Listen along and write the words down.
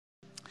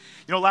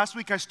You know, last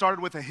week I started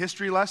with a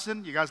history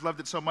lesson. You guys loved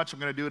it so much, I'm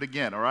going to do it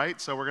again, all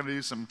right? So we're going to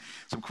do some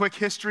quick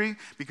history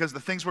because the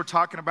things we're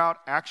talking about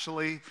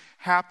actually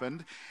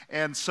happened.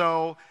 And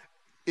so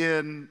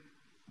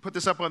put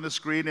this up on the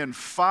screen, in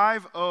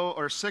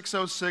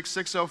 606,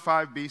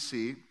 605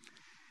 BC,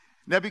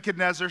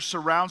 Nebuchadnezzar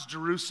surrounds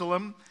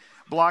Jerusalem,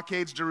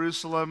 blockades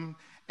Jerusalem,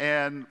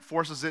 and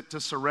forces it to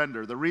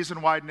surrender. The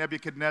reason why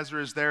Nebuchadnezzar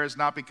is there is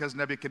not because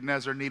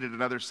Nebuchadnezzar needed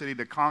another city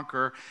to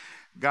conquer.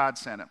 God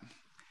sent him.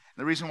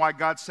 The reason why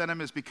God sent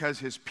him is because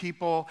his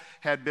people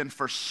had been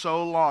for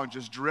so long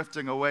just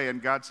drifting away.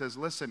 And God says,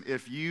 listen,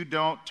 if you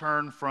don't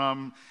turn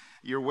from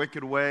your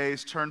wicked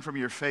ways, turn from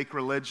your fake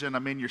religion. I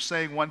mean, you're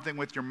saying one thing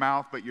with your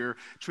mouth, but you're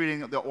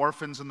treating the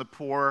orphans and the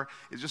poor.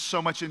 There's just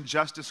so much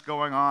injustice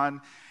going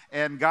on.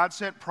 And God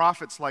sent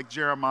prophets like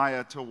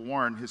Jeremiah to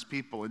warn his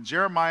people. And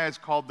Jeremiah is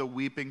called the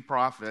weeping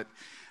prophet.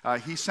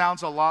 He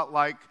sounds a lot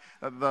like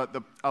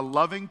a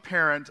loving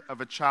parent of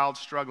a child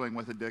struggling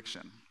with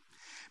addiction.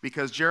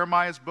 Because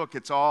Jeremiah's book,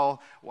 it's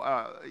all,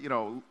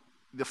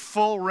 the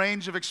full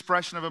range of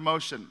expression of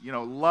emotion.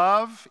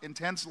 Love,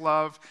 intense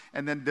love,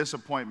 and then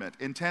disappointment.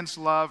 Intense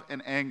love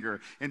and anger.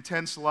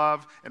 Intense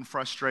love and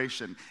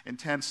frustration.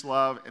 Intense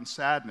love and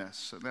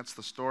sadness. And that's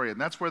the story.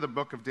 And that's where the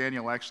book of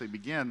Daniel actually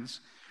begins.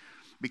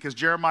 Because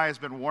Jeremiah has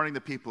been warning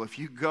the people, if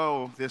you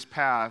go this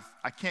path,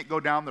 I can't go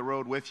down the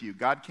road with you.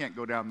 God can't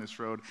go down this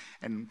road.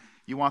 And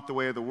you want the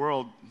way of the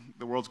world's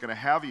going to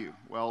have you.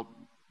 Well,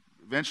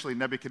 eventually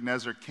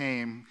Nebuchadnezzar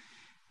came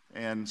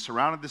and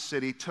surrounded the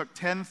city, took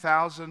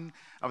 10,000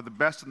 of the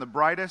best and the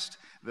brightest,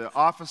 the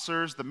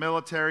officers, the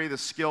military, the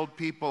skilled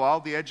people, all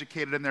the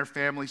educated in their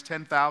families,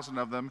 10,000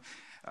 of them,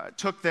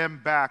 took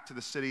them back to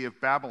the city of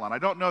Babylon. I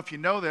don't know if you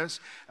know this.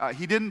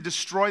 He didn't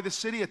destroy the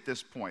city at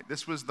this point.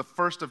 This was the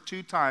first of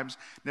 2 times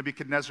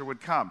Nebuchadnezzar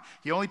would come.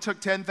 He only took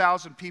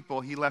 10,000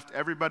 people. He left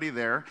everybody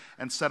there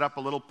and set up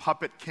a little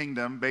puppet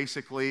kingdom.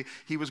 Basically,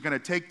 he was going to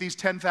take these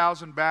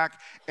 10,000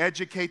 back,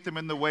 educate them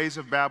in the ways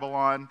of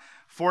Babylon,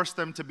 force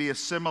them to be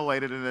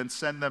assimilated, and then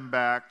send them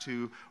back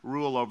to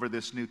rule over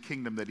this new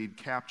kingdom that he'd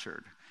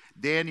captured.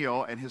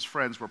 Daniel and his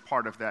friends were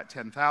part of that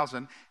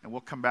 10,000, and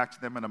we'll come back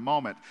to them in a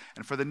moment.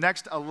 And for the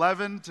next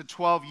 11 to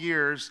 12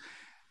 years,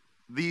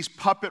 these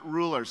puppet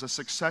rulers, a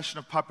succession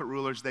of puppet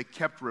rulers, they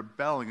kept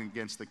rebelling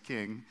against the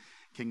King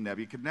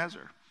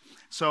Nebuchadnezzar.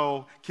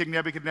 So King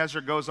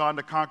Nebuchadnezzar goes on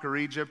to conquer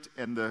Egypt,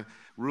 and the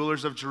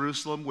rulers of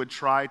Jerusalem would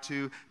try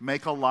to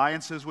make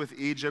alliances with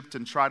Egypt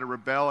and try to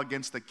rebel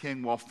against the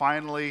king. Well,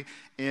 finally,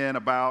 in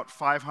about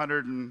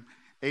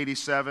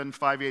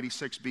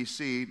 586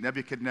 BC,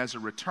 Nebuchadnezzar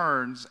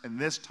returns, and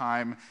this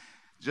time,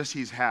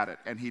 he's had it.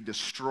 And he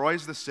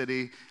destroys the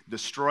city,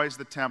 destroys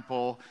the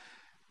temple,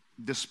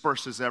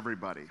 disperses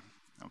everybody,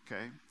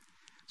 okay?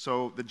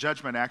 So the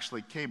judgment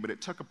actually came, but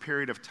it took a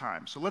period of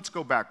time. So let's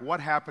go back. What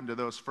happened to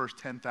those first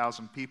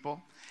 10,000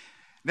 people?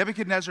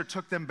 Nebuchadnezzar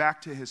took them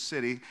back to his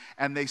city,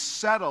 and they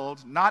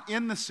settled, not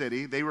in the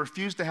city. They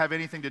refused to have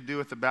anything to do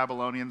with the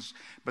Babylonians,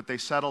 but they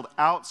settled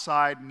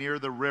outside near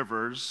the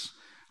rivers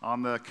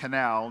on the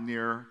canal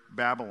near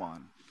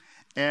Babylon.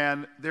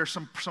 And there's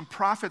some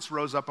prophets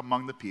rose up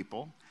among the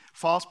people,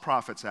 false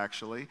prophets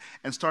actually,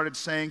 and started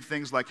saying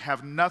things like,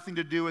 have nothing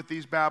to do with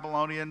these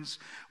Babylonians.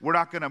 We're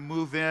not going to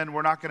move in.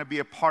 We're not going to be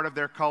a part of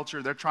their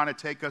culture. They're trying to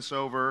take us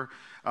over.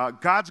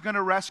 God's going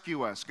to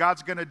rescue us.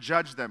 God's going to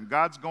judge them.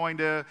 God's going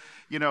to,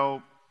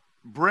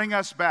 bring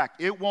us back.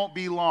 It won't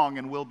be long,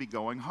 and we'll be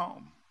going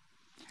home.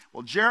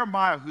 Well,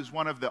 Jeremiah, who's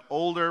one of the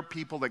older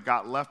people that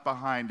got left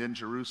behind in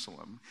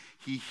Jerusalem,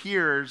 he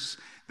hears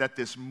that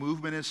this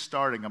movement is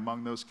starting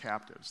among those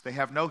captives. They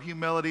have no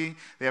humility.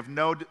 They have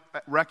no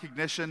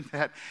recognition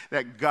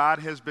that God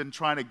has been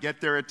trying to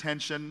get their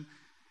attention,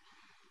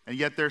 and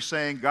yet they're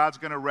saying God's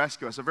going to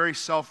rescue us, a very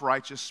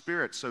self-righteous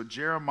spirit. So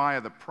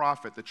Jeremiah, the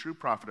prophet, the true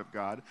prophet of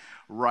God,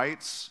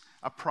 writes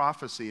a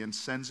prophecy and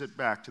sends it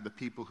back to the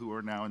people who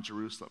are now in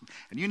Jerusalem.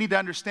 And you need to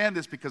understand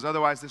this because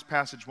otherwise this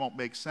passage won't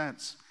make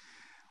sense.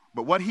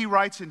 But what he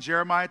writes in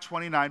Jeremiah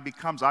 29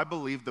 becomes, I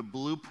believe, the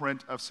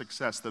blueprint of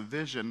success, the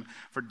vision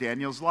for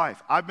Daniel's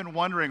life. I've been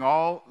wondering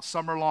all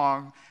summer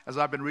long as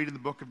I've been reading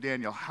the book of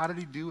Daniel, how did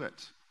he do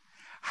it?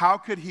 How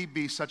could he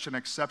be such an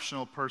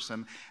exceptional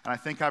person? And I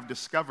think I've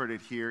discovered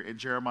it here in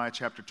Jeremiah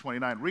chapter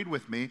 29. Read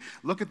with me.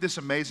 Look at this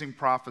amazing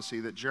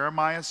prophecy that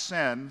Jeremiah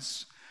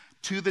sends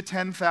to the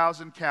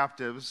 10,000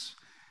 captives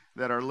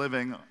that are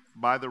living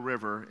by the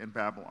river in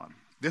Babylon.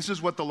 This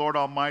is what the Lord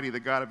Almighty, the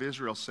God of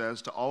Israel,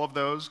 says to all of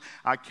those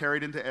I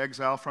carried into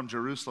exile from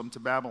Jerusalem to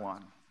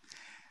Babylon.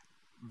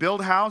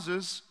 Build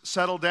houses,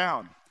 settle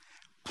down.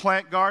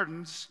 Plant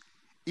gardens,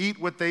 eat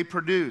what they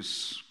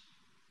produce.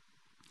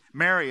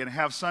 Marry and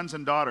have sons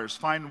and daughters.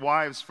 Find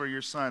wives for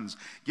your sons.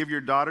 Give your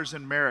daughters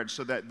in marriage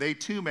so that they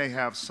too may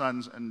have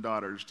sons and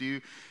daughters.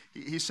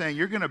 He's saying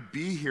you're going to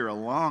be here a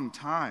long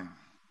time.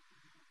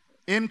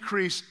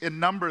 Increase in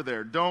number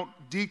there. Don't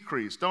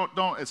decrease.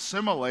 Don't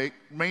assimilate.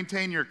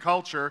 Maintain your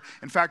culture.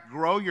 In fact,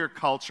 grow your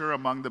culture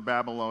among the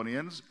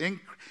Babylonians.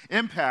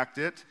 Impact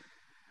it,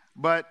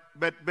 but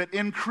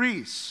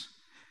increase.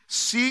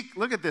 Seek,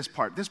 look at this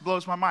part. This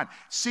blows my mind.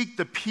 Seek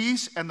the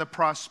peace and the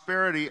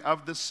prosperity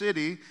of the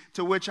city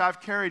to which I've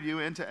carried you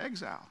into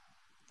exile.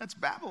 That's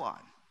Babylon.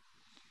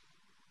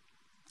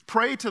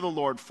 Pray to the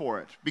Lord for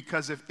it,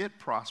 because if it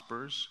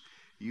prospers,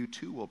 you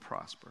too will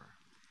prosper.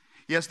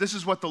 Yes, this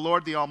is what the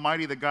Lord, the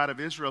Almighty, the God of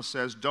Israel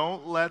says.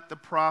 Don't let the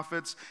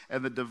prophets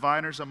and the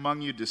diviners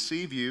among you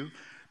deceive you.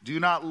 Do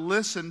not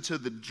listen to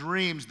the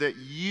dreams that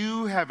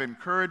you have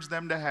encouraged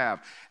them to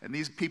have. And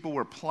these people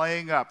were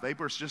playing up. They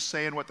were just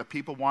saying what the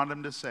people wanted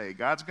them to say.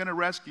 God's going to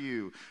rescue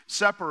you.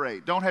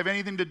 Separate. Don't have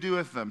anything to do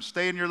with them.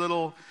 Stay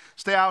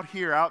out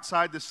here,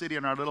 outside the city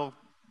in our little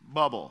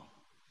bubble.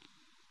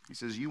 He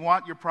says, you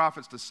want your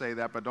prophets to say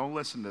that, but don't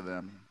listen to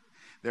them.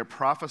 They're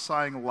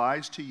prophesying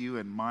lies to you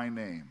in my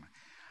name.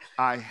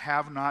 I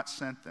have not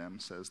sent them,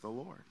 says the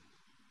Lord.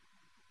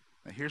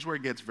 Now here's where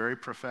it gets very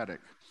prophetic.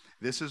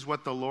 This is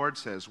what the Lord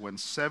says. When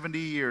 70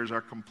 years are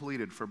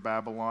completed for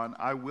Babylon,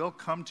 I will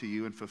come to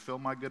you and fulfill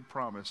my good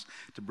promise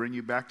to bring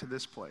you back to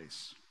this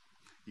place.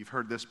 You've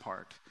heard this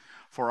part.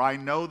 For I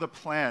know the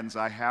plans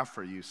I have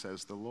for you,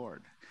 says the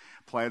Lord.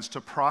 Plans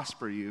to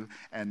prosper you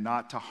and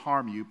not to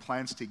harm you.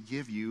 Plans to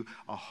give you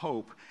a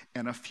hope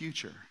and a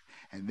future.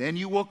 And then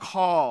you will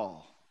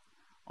call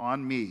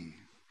on me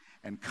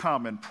and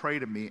come and pray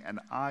to me, and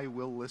I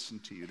will listen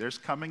to you. There's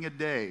coming a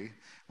day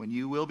when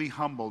you will be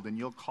humbled and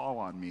you'll call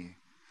on me.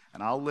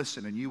 And I'll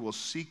listen, and you will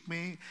seek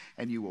me,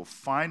 and you will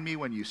find me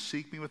when you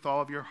seek me with all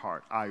of your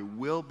heart. I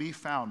will be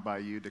found by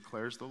you,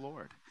 declares the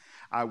Lord.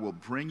 I will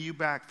bring you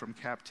back from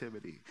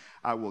captivity.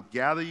 I will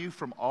gather you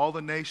from all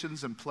the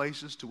nations and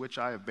places to which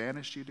I have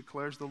banished you,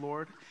 declares the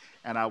Lord.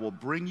 And I will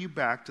bring you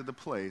back to the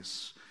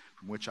place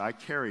from which I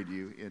carried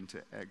you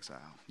into exile.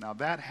 Now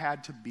that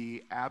had to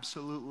be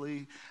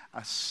absolutely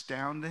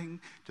astounding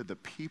to the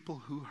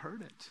people who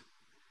heard it.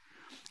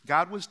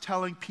 God was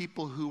telling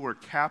people who were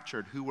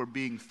captured, who were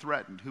being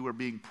threatened, who were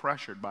being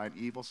pressured by an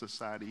evil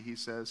society, he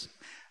says,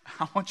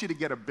 I want you to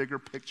get a bigger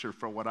picture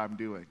for what I'm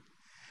doing.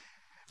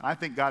 And I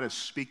think God is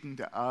speaking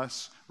to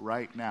us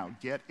right now.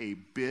 Get a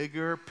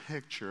bigger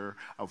picture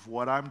of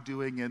what I'm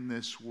doing in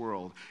this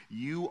world.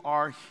 You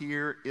are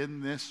here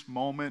in this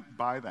moment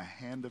by the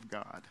hand of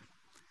God.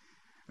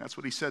 That's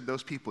what he said,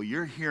 those people.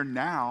 You're here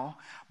now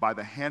by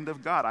the hand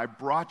of God. I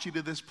brought you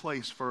to this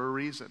place for a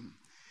reason.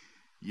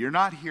 You're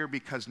not here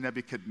because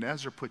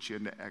Nebuchadnezzar put you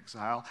into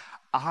exile.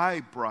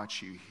 I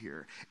brought you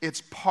here. It's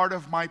part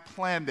of my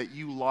plan that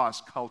you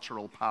lost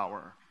cultural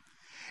power.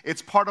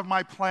 It's part of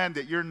my plan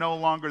that you're no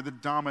longer the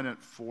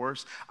dominant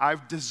force.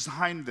 I've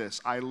designed this.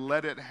 I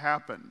let it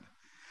happen.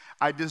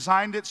 I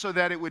designed it so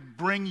that it would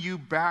bring you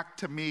back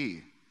to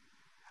me.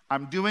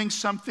 I'm doing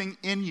something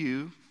in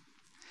you,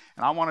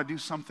 and I want to do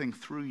something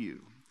through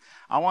you.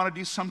 I want to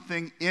do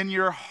something in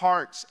your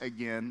hearts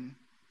again.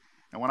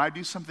 And when I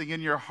do something in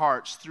your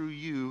hearts through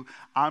you,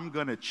 I'm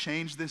going to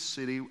change this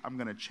city. I'm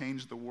going to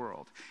change the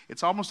world.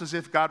 It's almost as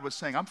if God was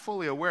saying, I'm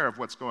fully aware of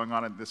what's going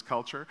on in this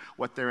culture,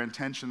 what their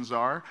intentions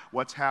are,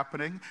 what's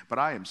happening, but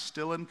I am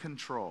still in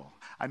control.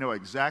 I know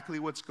exactly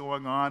what's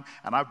going on,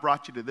 and I've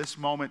brought you to this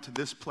moment, to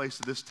this place,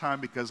 to this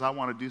time, because I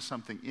want to do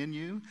something in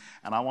you,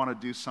 and I want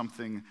to do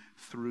something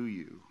through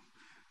you.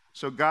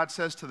 So God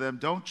says to them,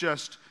 don't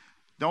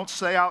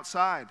stay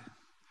outside.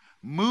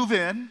 Move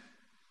in,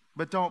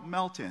 but don't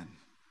melt in.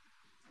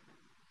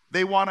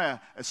 They want to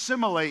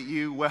assimilate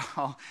you.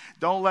 Well,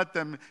 don't let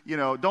them,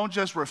 don't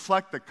just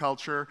reflect the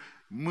culture.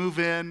 Move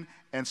in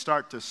and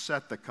start to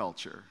set the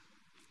culture.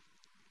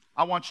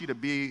 I want you to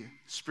be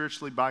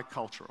spiritually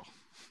bicultural.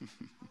 Do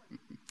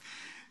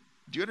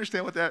you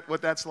understand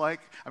what that's like?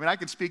 I mean, I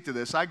can speak to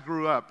this. I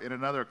grew up in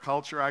another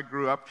culture. I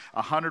grew up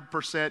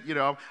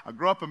 100%, I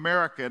grew up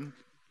American,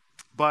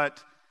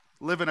 but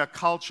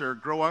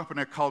grow up in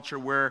a culture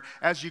where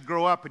as you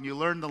grow up and you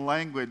learn the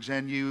language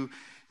and you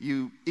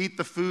eat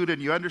the food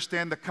and you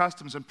understand the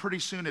customs, and pretty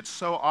soon it's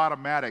so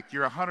automatic.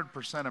 You're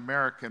 100%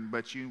 American,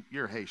 but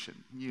you're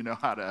Haitian. You know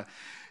how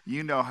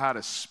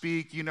to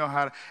speak.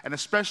 And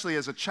especially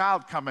as a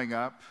child coming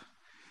up,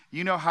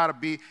 you know how to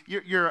be.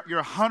 You're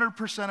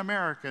 100%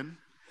 American,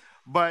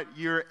 but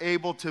you're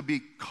able to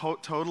be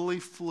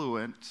totally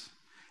fluent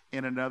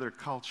in another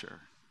culture.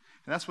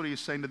 And that's what he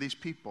was saying to these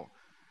people.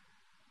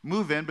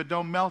 Move in, but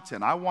don't melt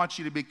in. I want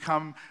you to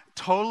become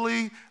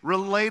totally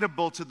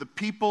relatable to the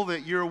people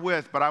that you're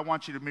with, but I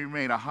want you to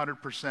remain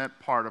 100%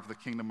 part of the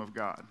kingdom of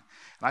God. And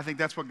I think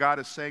that's what God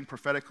is saying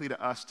prophetically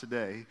to us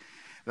today,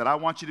 that I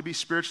want you to be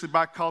spiritually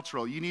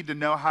bicultural. You need to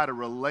know how to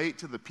relate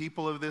to the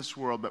people of this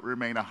world, but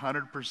remain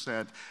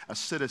 100% a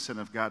citizen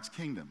of God's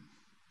kingdom.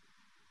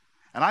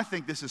 And I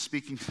think this is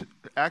speaking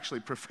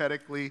actually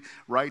prophetically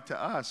right to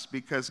us,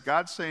 because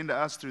God's saying to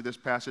us through this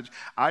passage,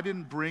 I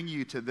didn't bring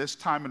you to this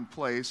time and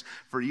place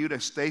for you to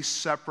stay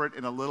separate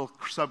in a little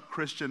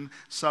Christian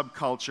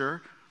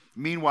subculture,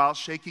 meanwhile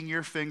shaking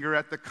your finger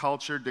at the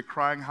culture,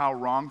 decrying how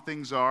wrong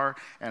things are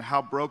and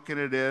how broken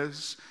it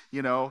is,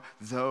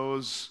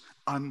 those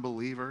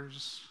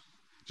unbelievers.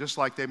 Just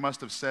like they must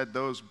have said,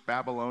 those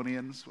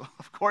Babylonians. Well,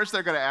 of course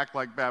they're going to act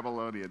like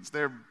Babylonians.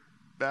 They're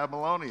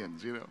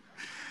Babylonians,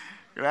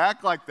 Going to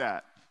act like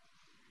that.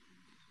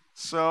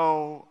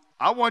 So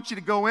I want you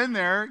to go in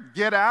there,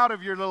 get out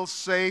of your little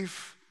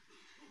safe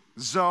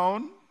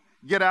zone,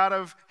 get out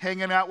of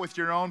hanging out with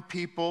your own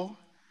people,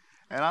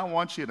 and I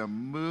want you to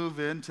move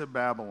into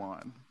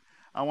Babylon.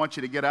 I want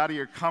you to get out of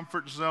your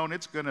comfort zone.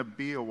 It's going to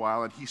be a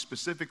while. And he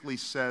specifically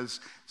says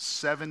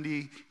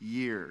 70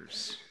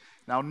 years.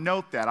 Now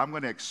note that. I'm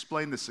going to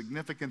explain the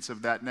significance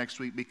of that next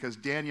week because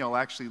Daniel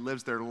actually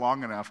lives there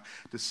long enough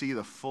to see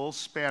the full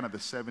span of the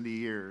 70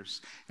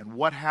 years and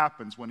what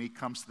happens when he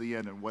comes to the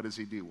end and what does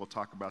he do. We'll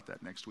talk about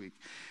that next week.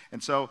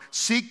 And so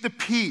seek the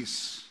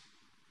peace.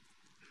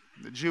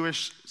 The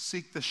Jewish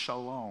seek the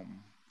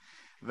shalom.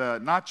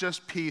 Not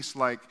just peace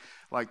like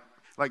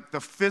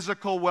the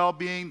physical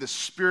well-being, the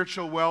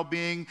spiritual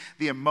well-being,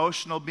 the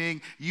emotional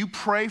being. You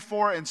pray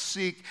for and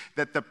seek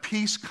that the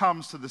peace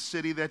comes to the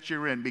city that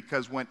you're in,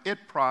 because when it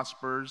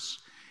prospers,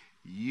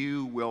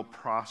 you will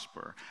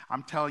prosper.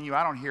 I'm telling you,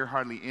 I don't hear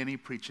hardly any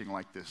preaching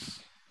like this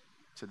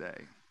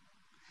today.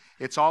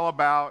 It's all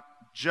about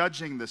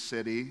judging the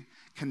city,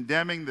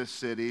 condemning the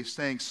city,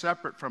 staying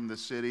separate from the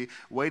city,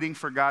 waiting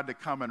for God to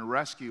come and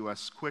rescue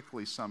us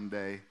quickly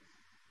someday.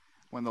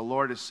 When the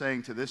Lord is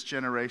saying to this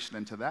generation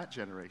and to that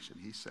generation,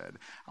 he said,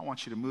 I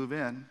want you to move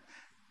in.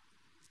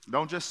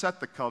 Don't just set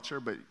the culture,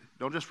 but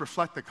don't just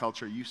reflect the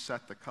culture, you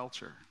set the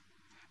culture.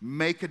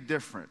 Make a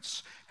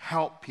difference.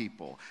 Help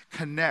people.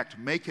 Connect.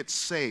 Make it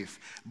safe.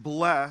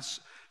 Bless.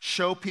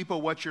 Show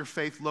people what your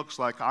faith looks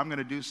like. I'm going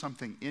to do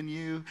something in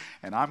you,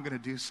 and I'm going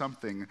to do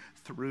something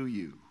through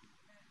you.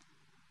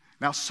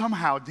 Now,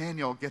 somehow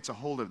Daniel gets a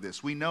hold of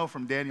this. We know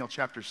from Daniel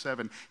chapter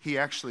 7, he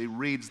actually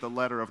reads the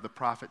letter of the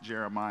prophet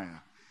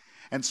Jeremiah.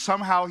 And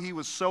somehow he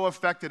was so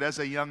affected as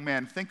a young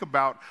man. Think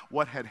about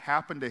what had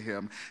happened to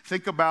him.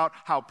 Think about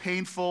how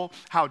painful,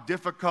 how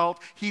difficult.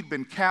 He'd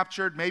been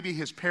captured, maybe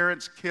his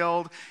parents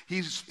killed.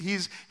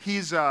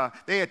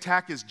 They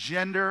attack his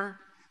gender.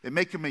 They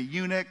make him a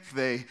eunuch.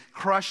 They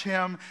crush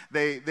him.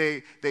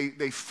 They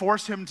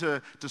force him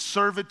to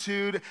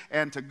servitude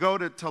and to go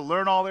to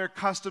learn all their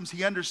customs.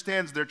 He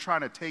understands they're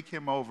trying to take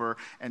him over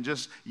and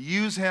just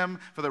use him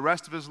for the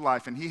rest of his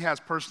life. And he has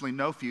personally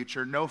no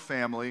future, no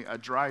family, a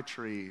dry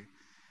tree.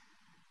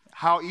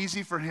 How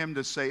easy for him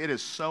to say, it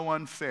is so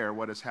unfair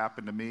what has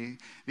happened to me.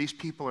 These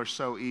people are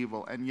so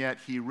evil. And yet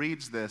he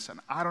reads this, and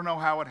I don't know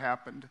how it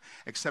happened,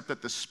 except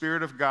that the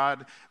Spirit of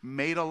God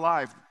made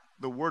alive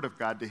the Word of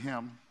God to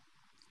him.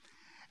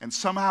 And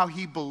somehow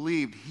he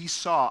believed, he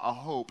saw a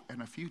hope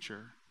and a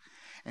future.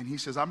 And he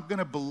says, I'm going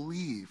to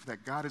believe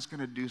that God is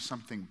going to do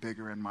something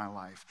bigger in my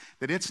life,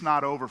 that it's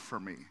not over for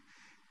me,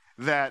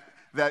 that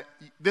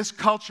this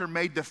culture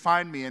may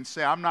define me and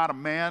say, I'm not a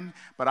man,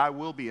 but I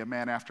will be a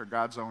man after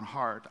God's own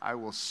heart. I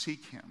will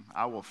seek him.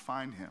 I will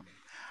find him.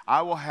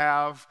 I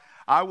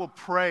will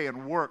pray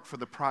and work for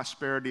the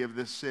prosperity of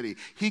this city.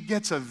 He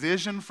gets a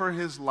vision for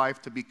his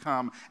life to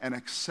become an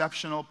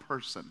exceptional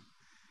person.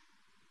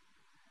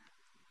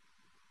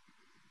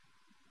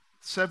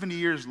 70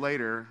 years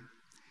later,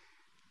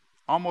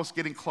 almost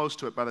getting close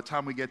to it by the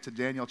time we get to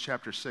Daniel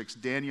chapter 6,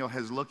 Daniel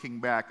is looking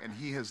back and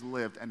he has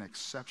lived an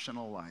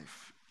exceptional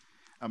life.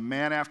 A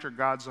man after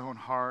God's own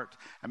heart,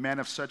 a man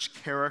of such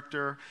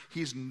character.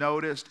 He's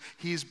noticed,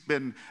 he's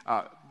been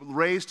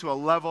raised to a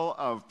level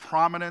of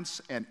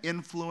prominence and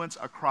influence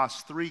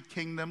across 3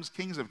 kingdoms.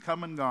 Kings have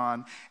come and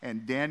gone,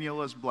 and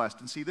Daniel is blessed.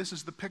 And see, this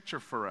is the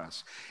picture for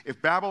us.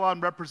 If Babylon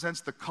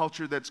represents the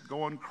culture that's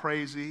going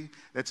crazy,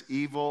 that's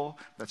evil,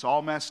 that's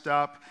all messed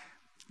up,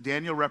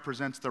 Daniel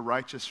represents the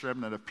righteous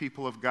remnant of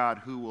people of God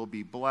who will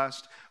be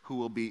blessed, who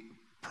will be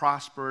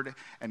prospered.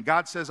 And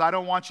God says, I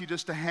don't want you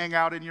just to hang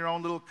out in your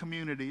own little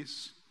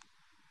communities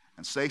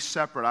and stay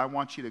separate. I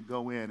want you to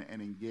go in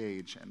and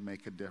engage and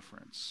make a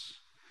difference.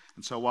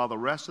 And so while the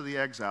rest of the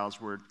exiles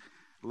were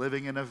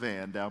living in a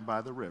van down by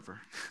the river,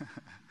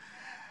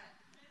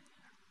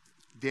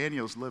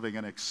 Daniel's living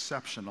an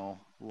exceptional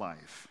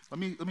life. Let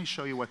me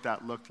show you what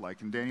that looked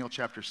like. In Daniel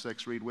chapter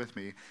 6, read with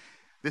me.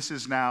 This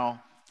is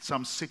now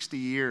some 60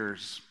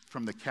 years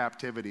from the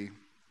captivity.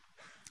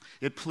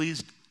 It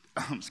pleased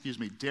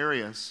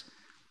Darius.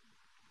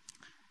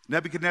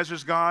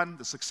 Nebuchadnezzar's gone.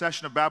 The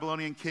succession of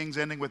Babylonian kings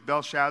ending with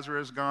Belshazzar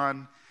is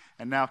gone.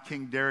 And now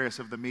King Darius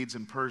of the Medes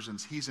and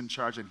Persians, he's in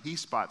charge and he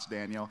spots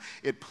Daniel.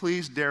 It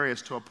pleased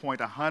Darius to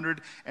appoint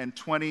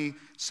 120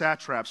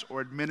 satraps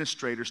or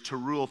administrators to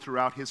rule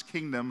throughout his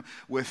kingdom,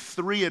 with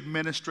 3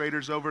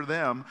 administrators over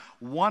them,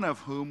 one of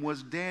whom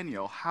was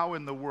Daniel. How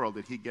in the world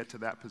did he get to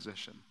that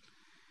position?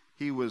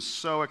 He was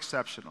so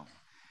exceptional.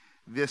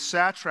 The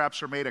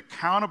satraps are made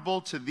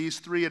accountable to these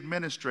 3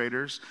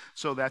 administrators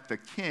so that the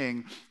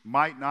king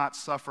might not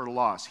suffer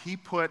loss. He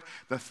put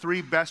the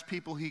 3 best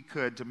people he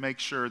could to make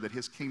sure that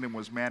his kingdom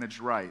was managed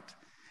right.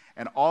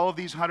 And all of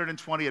these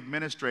 120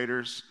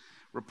 administrators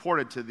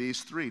reported to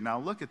these 3. Now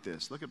look at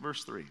this. Look at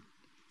verse 3.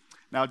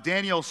 Now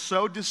Daniel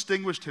so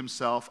distinguished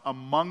himself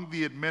among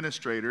the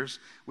administrators,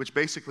 which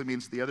basically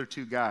means the other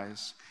 2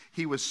 guys.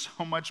 He was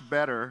so much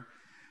better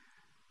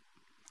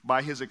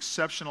by his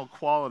exceptional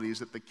qualities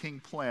that the king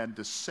planned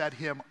to set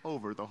him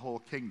over the whole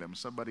kingdom.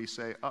 Somebody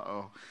say,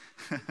 uh-oh.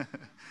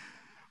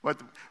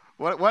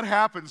 What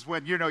happens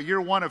when,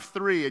 you're one of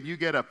three and you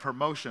get a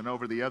promotion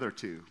over the other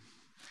two?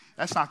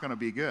 That's not going to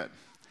be good.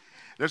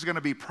 There's going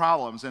to be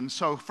problems. And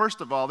so, first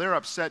of all, they're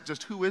upset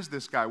just, who is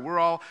this guy?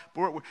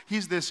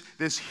 He's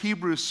this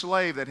Hebrew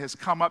slave that has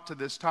come up to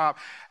this top,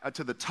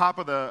 to the top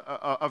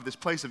of this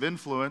place of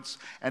influence,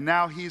 and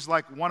now he's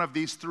like one of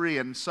these three,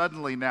 and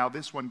suddenly now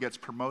this one gets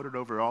promoted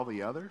over all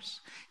the others.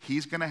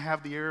 He's going to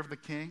have the ear of the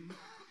king.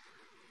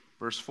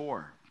 Verse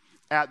 4.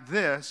 At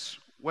this,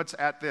 what's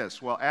at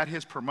this? Well, at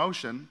his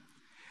promotion,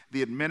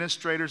 the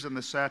administrators and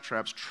the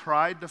satraps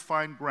tried to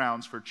find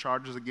grounds for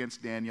charges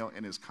against Daniel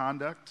in his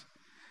conduct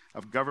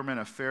of government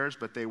affairs,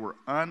 but they were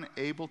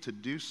unable to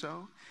do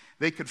so.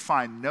 They could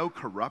find no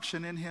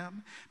corruption in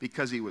him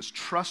because he was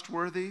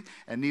trustworthy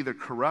and neither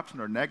corrupt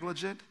nor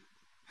negligent.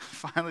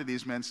 Finally,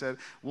 these men said,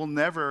 we'll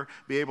never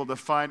be able to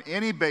find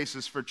any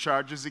basis for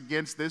charges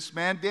against this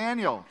man,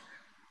 Daniel.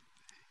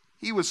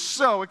 He was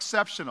so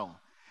exceptional.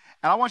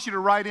 And I want you to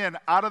write in,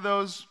 out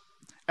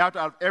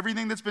of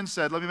everything that's been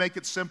said, let me make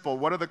it simple.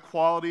 What are the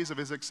qualities of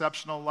his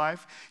exceptional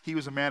life? He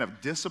was a man of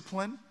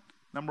discipline,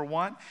 number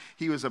one.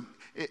 He was a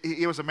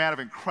man of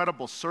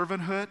incredible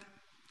servanthood,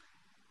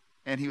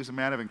 and he was a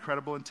man of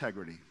incredible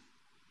integrity.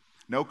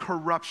 No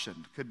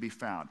corruption could be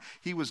found.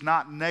 He was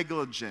not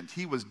negligent.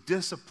 He was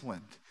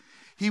disciplined.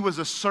 He was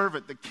a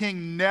servant. The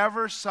king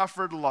never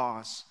suffered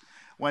loss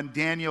when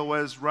Daniel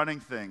was running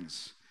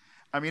things.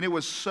 I mean, it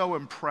was so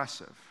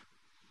impressive.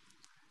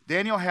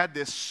 Daniel had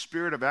this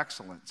spirit of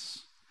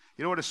excellence.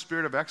 You know what a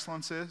spirit of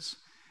excellence is?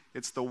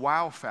 It's the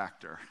wow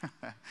factor.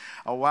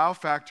 A wow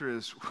factor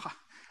is,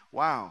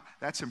 wow,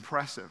 that's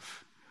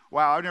impressive.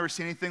 Wow, I've never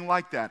seen anything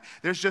like that.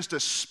 There's just a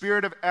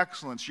spirit of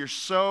excellence. You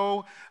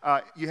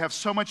have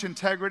so much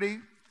integrity.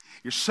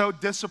 You're so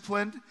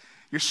disciplined.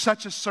 You're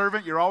such a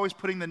servant. You're always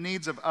putting the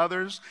needs of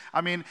others.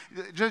 I mean,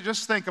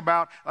 just think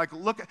about,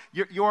 look,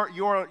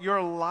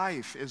 your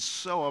life is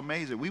so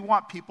amazing. We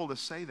want people to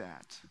say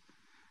that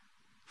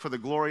for the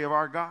glory of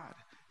our God.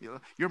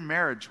 Your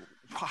marriage,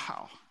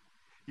 wow.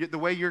 The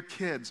way your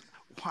kids,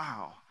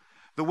 wow.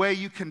 The way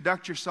you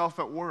conduct yourself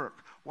at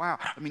work, wow.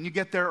 I mean, you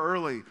get there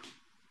early.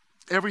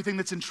 Everything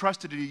that's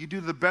entrusted to you, you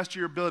do the best of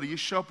your ability. You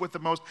show up with the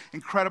most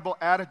incredible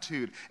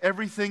attitude.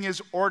 Everything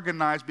is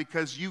organized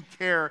because you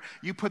care.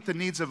 You put the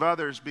needs of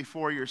others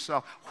before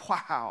yourself.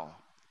 Wow.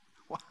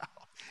 Wow.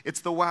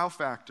 It's the wow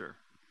factor.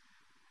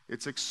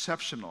 It's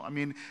exceptional. I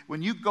mean,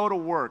 when you go to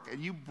work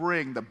and you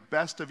bring the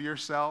best of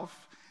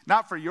yourself,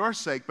 not for your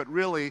sake, but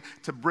really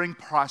to bring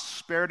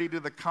prosperity to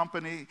the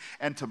company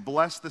and to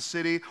bless the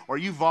city, or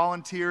you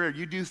volunteer or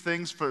you do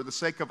things for the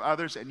sake of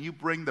others and you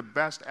bring the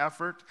best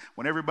effort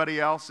when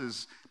everybody else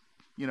is,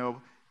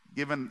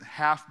 given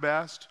half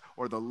best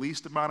or the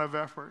least amount of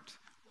effort.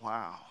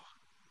 Wow.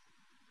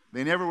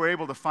 They never were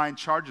able to find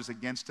charges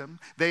against him.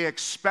 They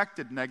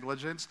expected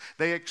negligence.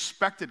 They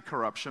expected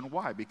corruption.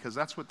 Why? Because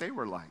that's what they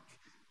were like.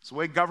 It's the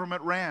way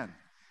government ran.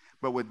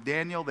 But with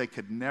Daniel, they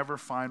could never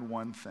find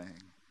one thing.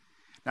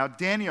 Now,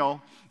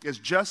 Daniel is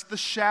just the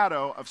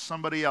shadow of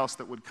somebody else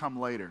that would come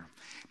later.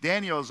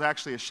 Daniel is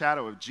actually a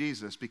shadow of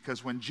Jesus,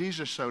 because when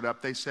Jesus showed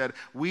up, they said,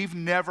 we've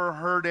never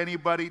heard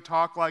anybody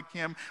talk like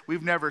him.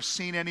 We've never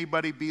seen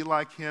anybody be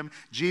like him.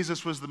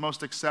 Jesus was the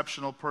most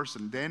exceptional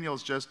person.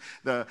 Daniel's just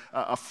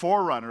a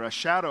forerunner, a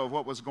shadow of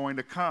what was going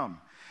to come.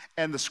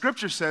 And the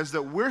scripture says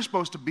that we're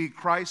supposed to be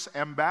Christ's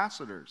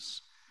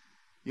ambassadors.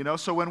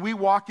 So when we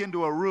walk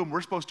into a room,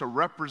 we're supposed to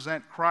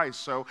represent Christ.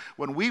 So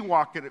when we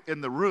walk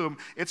in the room,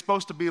 it's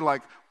supposed to be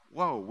like,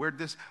 whoa,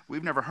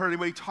 we've never heard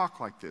anybody talk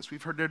like this.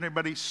 We've heard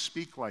anybody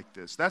speak like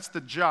this. That's the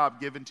job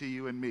given to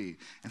you and me.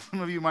 And some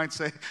of you might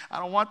say,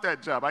 I don't want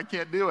that job. I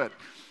can't do it.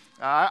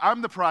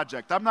 I'm the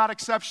project. I'm not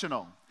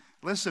exceptional.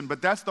 Listen,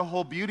 but that's the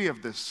whole beauty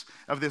of this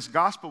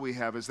gospel we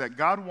have, is that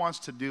God wants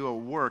to do a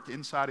work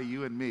inside of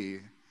you and me,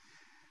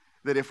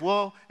 that if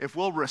we'll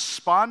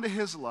respond to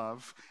his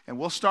love and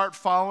we'll start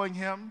following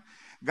him,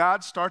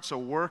 God starts a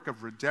work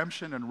of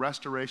redemption and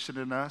restoration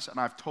in us. And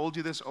I've told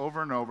you this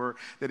over and over,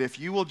 that if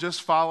you will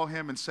just follow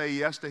him and say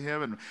yes to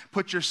him and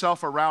put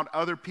yourself around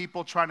other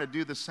people trying to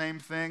do the same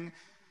thing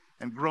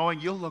and growing,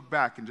 you'll look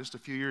back in just a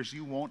few years,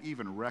 you won't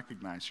even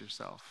recognize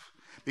yourself.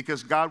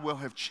 Because God will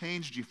have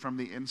changed you from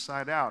the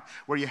inside out.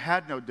 Where you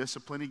had no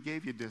discipline, he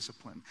gave you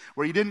discipline.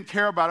 Where you didn't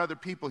care about other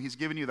people, he's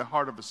given you the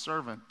heart of a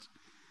servant.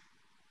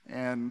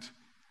 And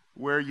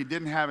where you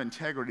didn't have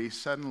integrity,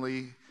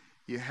 suddenly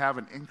you have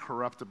an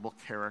incorruptible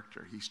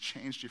character. He's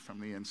changed you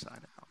from the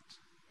inside out.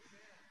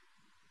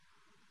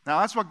 Now,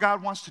 that's what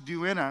God wants to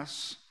do in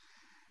us.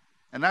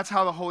 And that's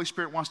how the Holy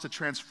Spirit wants to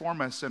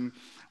transform us. And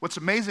what's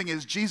amazing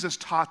is Jesus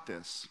taught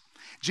this.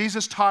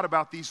 Jesus taught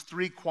about these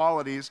three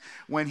qualities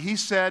when he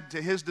said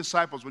to his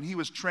disciples, when he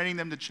was training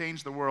them to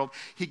change the world,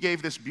 he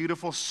gave this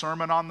beautiful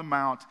Sermon on the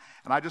Mount.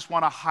 And I just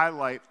want to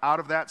highlight out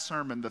of that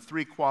sermon the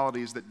three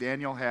qualities that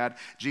Daniel had,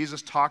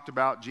 Jesus talked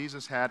about,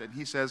 Jesus had, and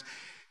he says,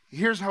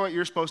 here's how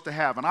you're supposed to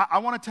have. And I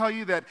want to tell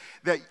you that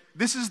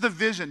this is the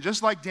vision.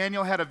 Just like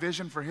Daniel had a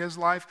vision for his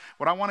life,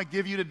 what I want to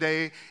give you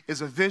today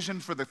is a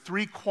vision for the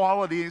three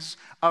qualities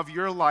of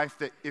your life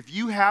that if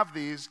you have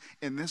these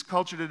in this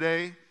culture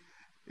today,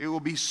 It will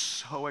be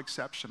so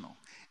exceptional.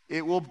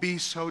 It will be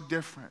so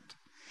different.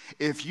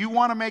 If you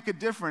want to make a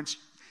difference,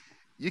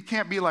 you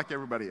can't be like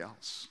everybody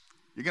else.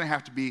 You're going to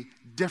have to be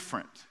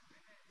different.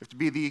 You have to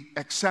be the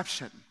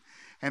exception.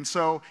 And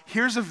so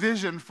here's a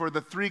vision for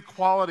the three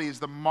qualities,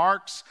 the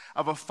marks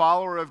of a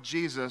follower of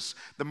Jesus,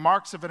 the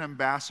marks of an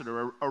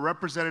ambassador, a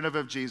representative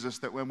of Jesus,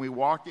 that when we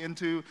walk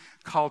into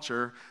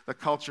culture, the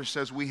culture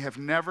says, we have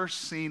never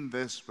seen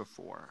this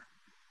before.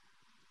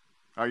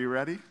 Are you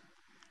ready?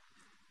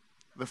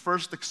 The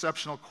first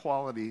exceptional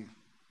quality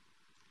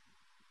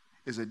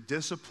is a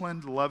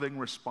disciplined, loving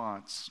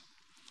response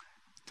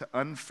to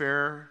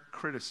unfair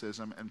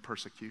criticism and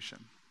persecution.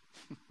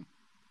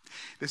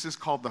 This is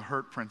called the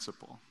hurt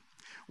principle.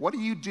 What do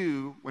you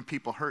do when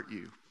people hurt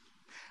you?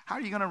 How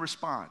are you going to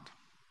respond?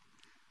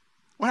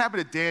 What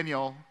happened to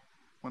Daniel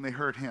when they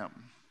hurt him?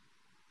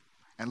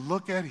 And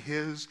look at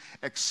his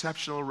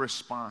exceptional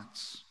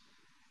response.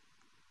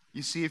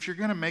 You see, if you're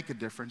going to make a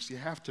difference, you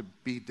have to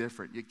be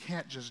different. You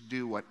can't just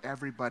do what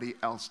everybody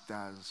else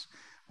does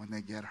when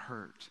they get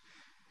hurt.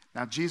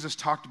 Now, Jesus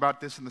talked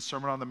about this in the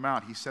Sermon on the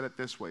Mount. He said it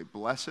this way: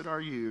 blessed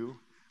are you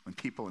when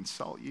people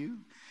insult you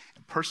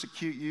and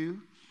persecute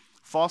you,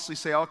 falsely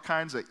say all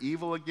kinds of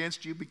evil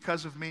against you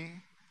because of me.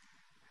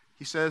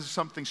 He says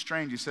something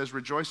strange. He says,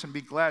 rejoice and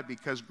be glad,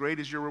 because great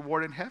is your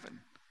reward in heaven.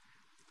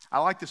 I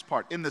like this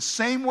part. In the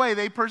same way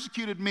they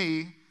persecuted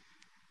me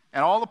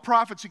and all the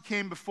prophets who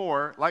came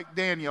before, like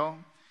Daniel,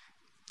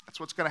 that's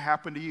what's going to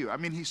happen to you. I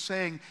mean, he's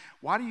saying,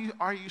 are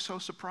you so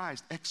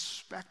surprised?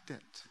 Expect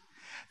it.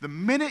 The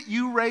minute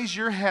you raise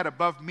your head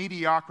above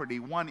mediocrity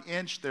 1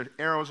 inch, the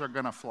arrows are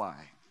going to fly.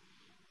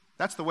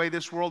 That's the way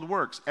this world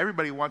works.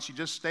 Everybody wants you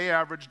just stay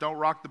average, don't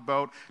rock the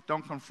boat,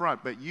 don't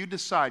confront. But you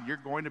decide you're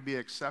going to be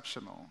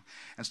exceptional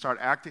and start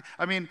acting.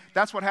 I mean,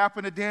 that's what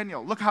happened to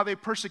Daniel. Look how they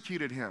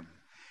persecuted him.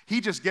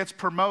 He just gets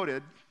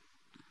promoted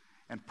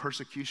and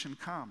persecution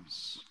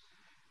comes.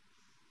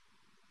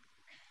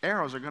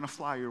 Arrows are going to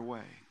fly your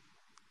way.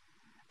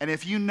 And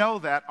if you know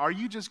that, are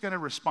you just going to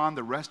respond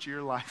the rest of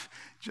your life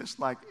just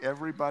like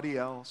everybody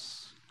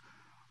else?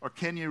 Or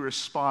can you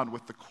respond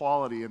with the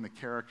quality and the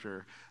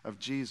character of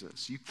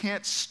Jesus? You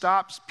can't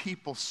stop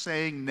people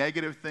saying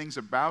negative things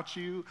about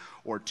you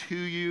or to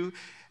you.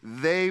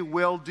 They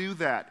will do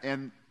that.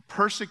 And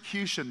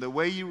persecution, the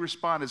way you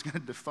respond, is going to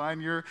define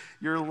your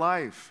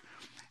life.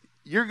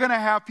 You're going to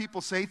have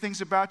people say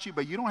things about you,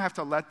 but you don't have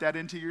to let that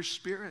into your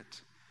spirit.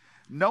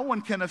 No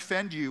one can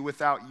offend you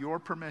without your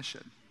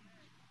permission.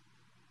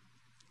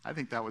 I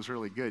think that was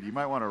really good. You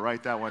might want to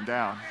write that one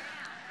down.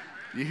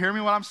 You hear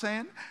me what I'm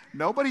saying?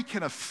 Nobody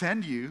can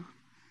offend you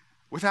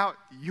without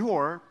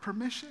your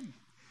permission.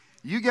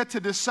 You get to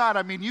decide.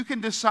 I mean, you can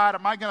decide,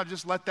 am I going to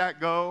just let that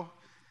go?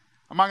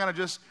 Am I going to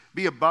just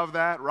be above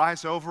that,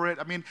 rise over it?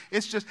 I mean,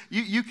 it's just,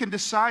 you can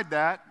decide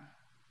that,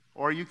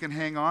 or you can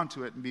hang on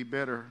to it and be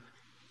bitter.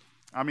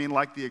 I mean,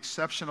 like the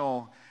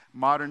exceptional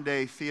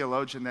modern-day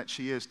theologian that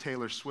she is,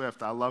 Taylor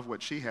Swift, I love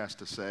what she has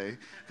to say,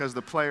 because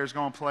the player's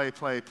going to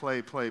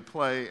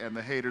play, and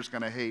the hater's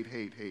going to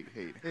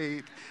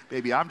hate.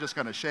 Baby, I'm just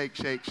going to shake.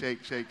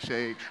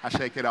 I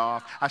shake it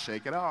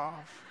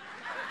off.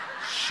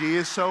 She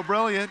is so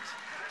brilliant.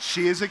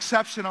 She is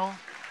exceptional.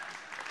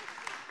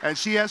 And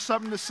she has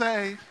something to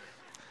say.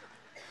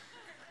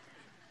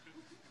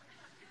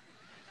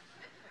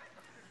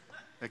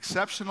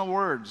 Exceptional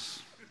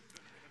words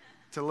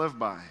to live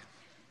by.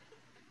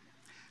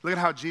 Look at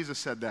how Jesus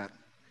said that.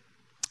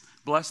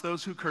 Bless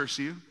those who curse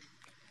you.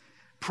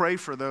 Pray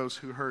for those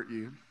who hurt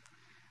you.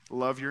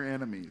 Love your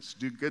enemies.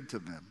 Do good to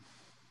them.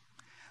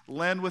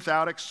 Lend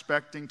without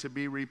expecting to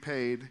be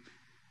repaid.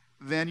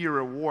 Then your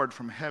reward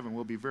from heaven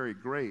will be very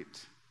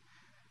great.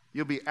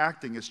 You'll be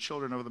acting as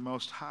children of the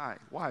Most High.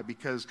 Why?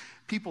 Because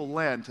people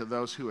lend to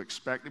those who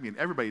expect. I mean,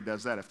 everybody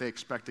does that if they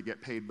expect to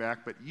get paid back.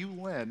 But you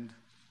lend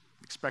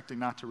expecting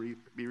not to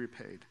be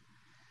repaid.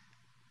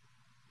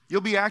 You'll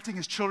be acting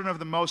as children of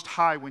the Most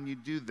High when you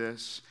do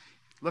this.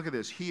 Look at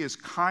this. He is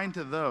kind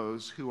to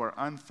those who are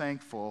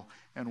unthankful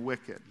and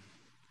wicked.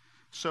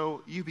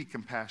 So you be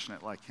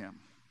compassionate like him,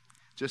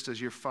 just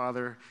as your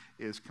Father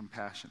is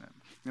compassionate.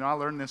 You know, I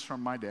learned this from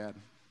my dad.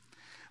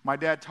 My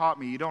dad taught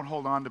me, you don't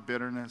hold on to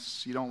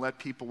bitterness. You don't let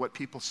what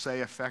people say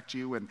affect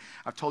you. And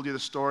I've told you the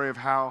story of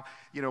how,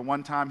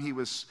 one time he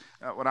was,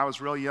 when I was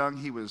real young,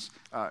 he was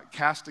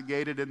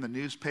castigated in the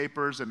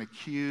newspapers and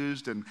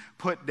accused and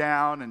put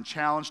down and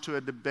challenged to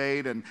a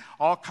debate. And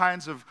all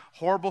kinds of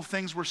horrible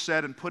things were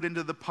said and put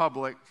into the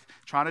public,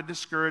 trying to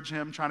discourage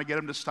him, trying to get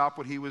him to stop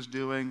what he was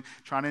doing,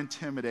 trying to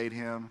intimidate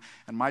him.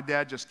 And my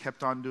dad just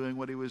kept on doing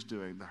what he was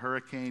doing. The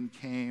hurricane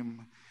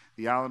came.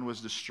 The island was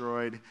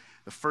destroyed.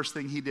 The first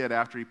thing he did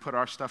after he put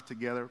our stuff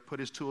together, put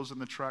his tools in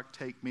the truck,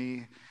 take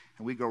me,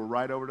 and we go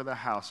right over to the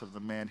house of the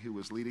man who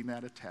was leading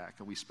that attack.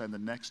 And we spend the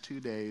next 2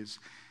 days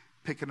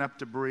picking up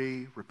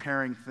debris,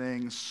 repairing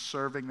things,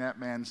 serving that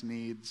man's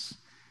needs.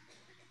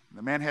 And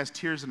the man has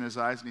tears in his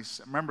eyes, and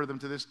I remember them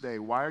to this day.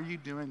 Why are you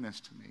doing this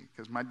to me?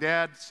 Because my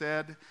dad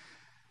said,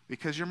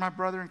 because you're my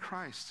brother in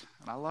Christ,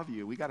 and I love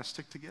you. We got to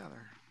stick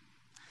together.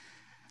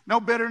 No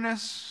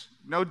bitterness,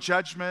 no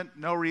judgment,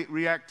 no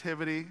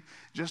reactivity,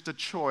 just a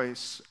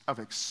choice of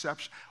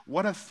exception.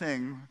 What a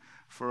thing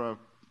for a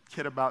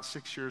kid about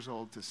 6 years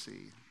old to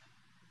see.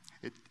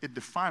 It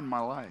defined my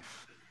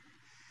life.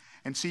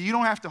 And see, you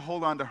don't have to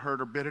hold on to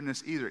hurt or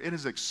bitterness either. It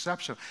is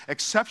exceptional.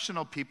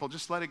 Exceptional people,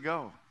 just let it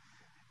go.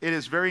 It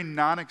is very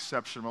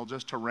non-exceptional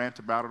just to rant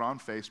about it on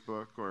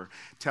Facebook or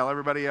tell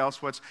everybody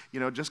else what's,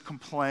 just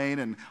complain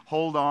and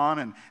hold on.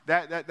 And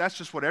that's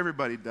just what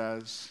everybody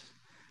does.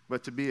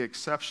 But to be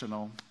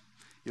exceptional,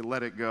 you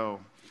let it go.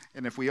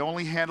 And if we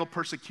only handle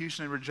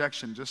persecution and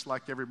rejection just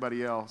like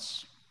everybody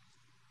else,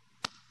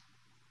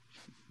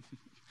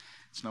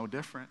 it's no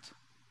different.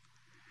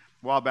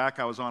 A while back,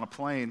 I was on a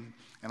plane,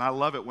 and I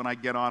love it when I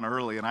get on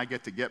early, and I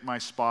get to get my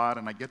spot,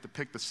 and I get to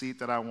pick the seat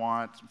that I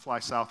want, fly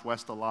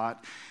Southwest a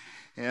lot.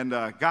 And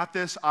got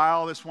this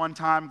aisle this one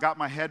time, got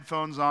my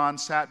headphones on,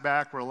 sat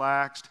back,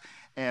 relaxed,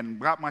 and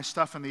got my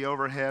stuff in the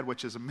overhead,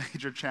 which is a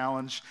major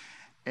challenge.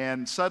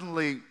 And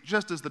suddenly,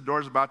 just as the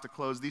door's about to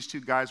close, these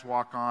two guys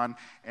walk on,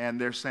 and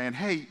they're saying,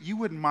 hey, you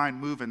wouldn't mind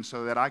moving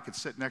so that I could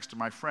sit next to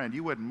my friend.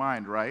 You wouldn't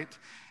mind, right?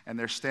 And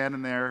they're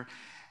standing there,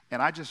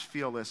 and I just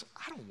feel this,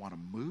 I don't want to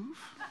move.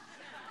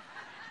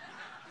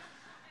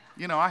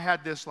 I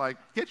had this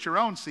get your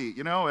own seat,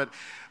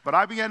 but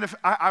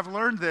I've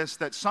learned this,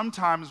 that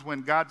sometimes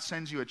when God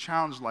sends you a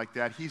challenge like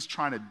that, he's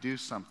trying to do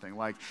something.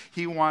 Like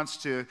he wants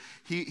to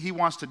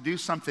do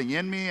something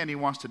in me, and he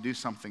wants to do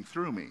something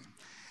through me.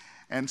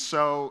 And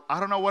so I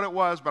don't know what it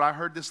was, but I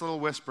heard this little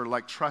whisper,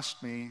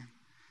 trust me.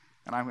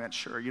 And I went,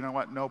 sure, you know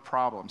what, no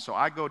problem. So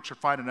I go to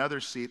find another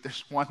seat.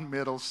 There's one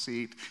middle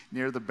seat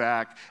near the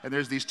back. And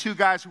there's these two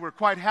guys who were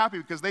quite happy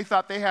because they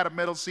thought they had a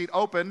middle seat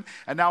open,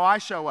 and now I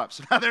show up.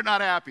 So now they're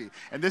not happy.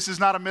 And this is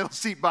not a middle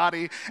seat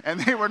body, and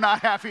they were not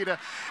happy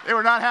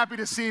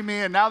to see me,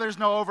 and now there's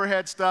no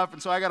overhead stuff.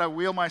 And so I got to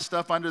wheel my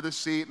stuff under the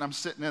seat, and I'm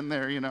sitting in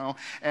there,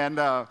 And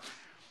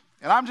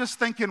I'm just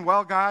thinking,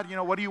 well, God,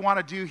 what do you want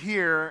to do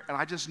here? And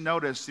I just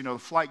noticed, the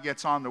flight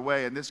gets on the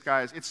way, and it's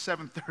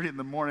 7:30 in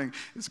the morning.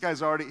 This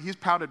guy's he's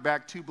pounded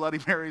back 2 Bloody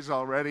Marys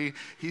already.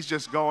 He's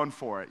just going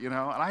for it, And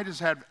I just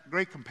had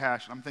great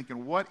compassion. I'm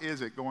thinking, what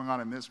is it going on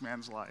in this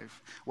man's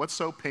life? What's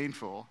so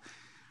painful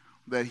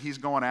that he's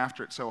going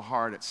after it so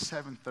hard at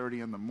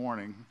 7:30 in the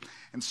morning?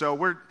 And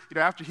so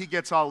after he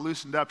gets all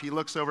loosened up, he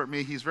looks over at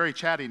me. He's very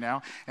chatty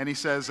now, and he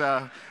says,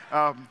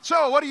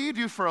 so what do you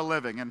do for a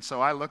living? And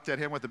so I looked at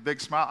him with a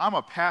big smile. I'm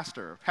a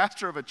pastor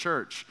of a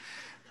church,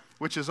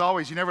 which is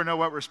always, you never know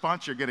what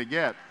response you're going to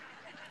get.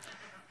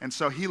 And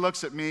so he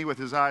looks at me with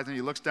his eyes, and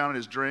he looks down at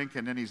his drink,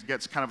 and then he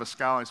gets kind of a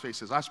scowl on his face.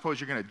 He says, I suppose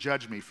you're going to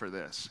judge me for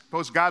this.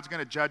 Suppose God's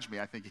going to judge me,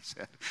 I think he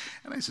said.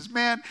 And he says,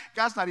 man,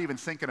 God's not even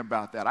thinking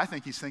about that. I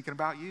think he's thinking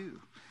about you,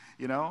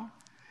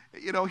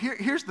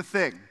 Here's the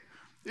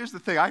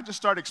thing. I just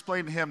started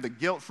explaining to him the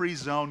guilt-free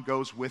zone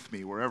goes with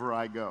me wherever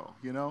I go,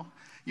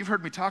 You've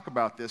heard me talk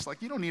about this.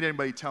 You don't need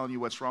anybody telling you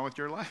what's wrong with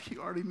your life.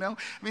 You already know.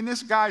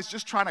 This guy's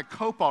just trying to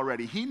cope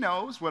already. He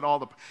knows what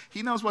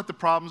the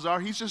problems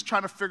are. He's just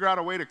trying to figure out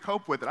a way to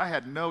cope with it. I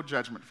had no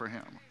judgment for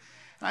him.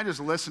 And I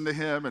just listened to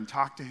him and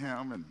talked to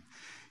him, and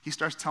he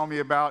starts telling me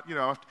about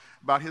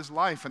his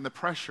life and the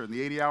pressure and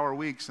the 80-hour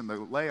weeks and the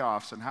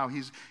layoffs and how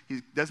he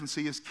doesn't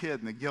see his kid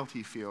and the guilt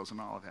he feels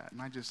and all of that.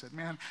 And I just said,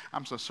 man,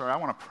 I'm so sorry. I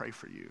want to pray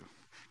for you.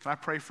 Can I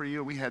pray for you?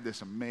 And we had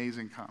this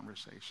amazing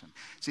conversation.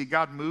 See,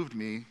 God moved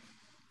me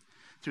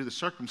through the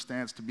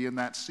circumstance to be in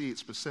that seat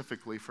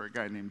specifically for a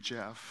guy named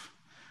Jeff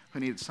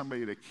who needed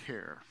somebody to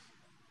care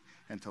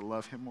and to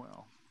love him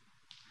well.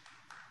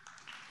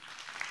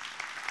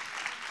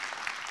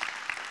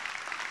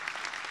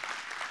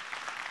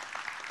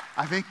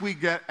 I think we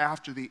get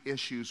after the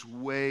issues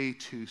way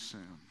too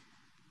soon.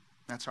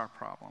 That's our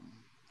problem.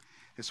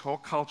 This whole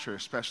culture,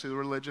 especially the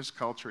religious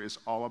culture, is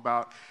all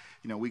about,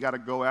 we got to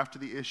go after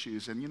the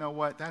issues. And you know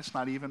what? That's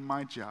not even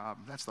my job.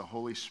 That's the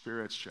Holy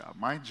Spirit's job.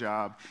 My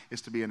job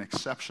is to be an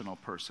exceptional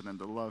person and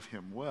to love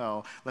him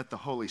well. Let the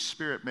Holy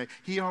Spirit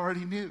he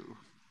already knew.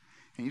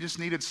 And you just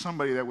needed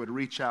somebody that would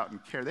reach out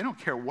and care. They don't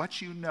care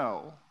what you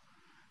know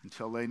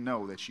until they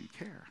know that you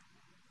care.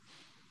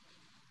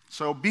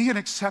 So be an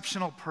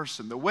exceptional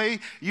person. The way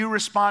you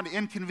respond to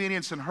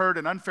inconvenience and hurt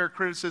and unfair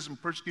criticism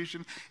and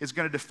persecution is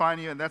going to define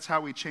you, and that's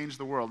how we change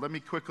the world. Let me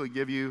quickly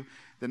give you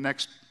the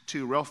next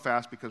 2 real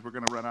fast because we're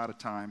going to run out of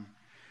time.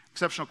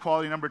 Exceptional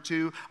quality number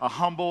 2, a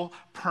humble,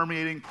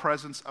 permeating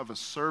presence of a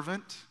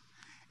servant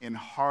in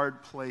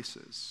hard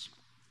places.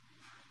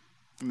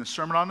 In the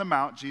Sermon on the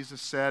Mount,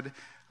 Jesus said,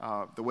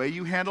 the way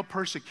you handle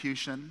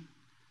persecution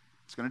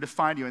is going to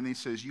define you. And he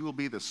says, you will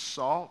be the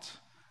salt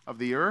of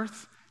the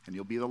earth, and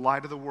you'll be the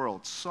light of the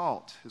world.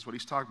 Salt is what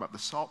he's talking about, the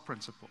salt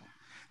principle.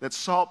 That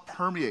salt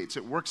permeates.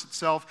 It works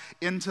itself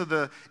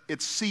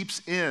it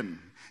seeps in.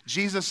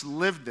 Jesus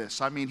lived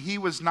this. He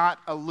was not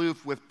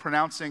aloof with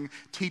pronouncing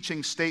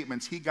teaching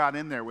statements. He got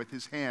in there with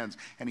his hands,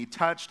 and he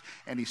touched,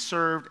 and he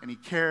served, and he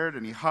cared,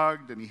 and he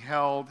hugged, and he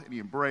held, and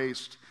he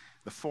embraced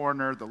the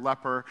foreigner, the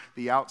leper,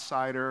 the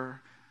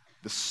outsider,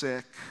 the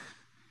sick.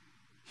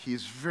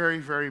 He's very,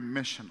 very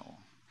missional.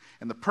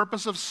 And the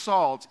purpose of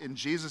salt in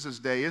Jesus'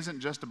 day isn't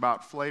just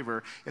about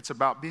flavor, it's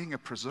about being a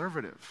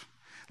preservative.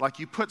 Like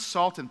you put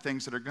salt in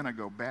things that are going to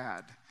go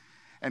bad.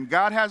 And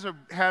God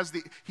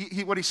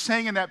what he's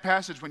saying in that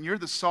passage, when you're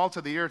the salt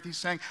of the earth, he's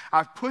saying,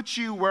 I've put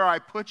you where I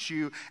put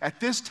you at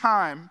this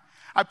time.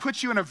 I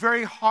put you in a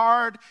very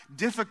hard,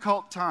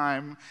 difficult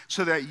time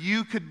so that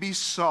you could be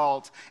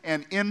salt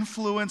and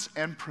influence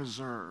and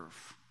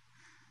preserve.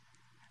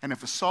 And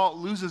if a salt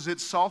loses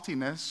its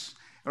saltiness,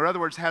 or in other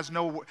words, it has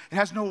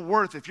no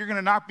worth, if you're going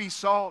to not be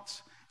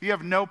salt, if you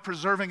have no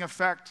preserving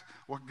effect,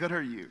 what good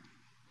are you?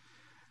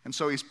 And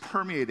so he's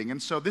permeating.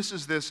 And so this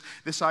is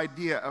this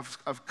idea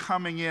of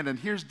coming in. And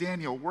here's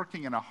Daniel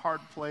working in a hard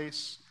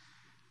place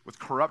with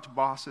corrupt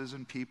bosses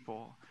and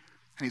people.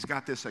 And he's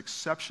got this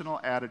exceptional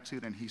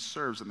attitude, and he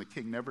serves, and the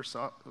king never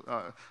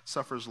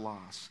suffers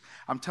loss.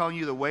 I'm telling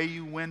you, the way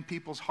you win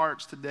people's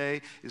hearts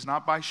today is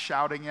not by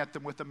shouting at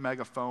them with a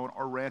megaphone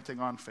or ranting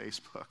on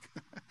Facebook.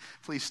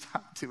 Please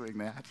stop doing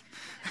that.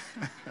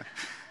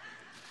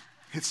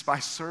 It's by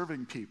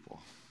serving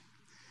people.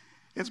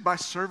 It's by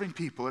serving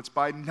people. It's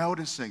by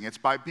noticing. It's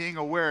by being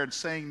aware and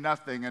saying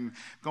nothing and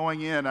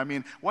going in. I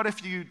mean, what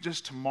if you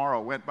just tomorrow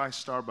went by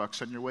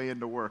Starbucks on your way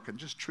into work and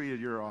just treated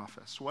your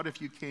office? What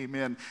if you came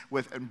in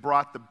and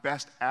brought the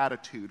best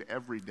attitude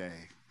every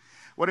day?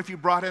 What if you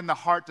brought in the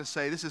heart to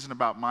say, this isn't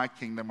about my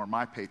kingdom or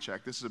my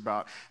paycheck. This is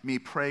about me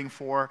praying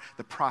for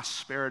the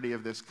prosperity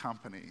of this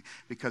company.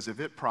 Because if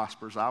it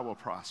prospers, I will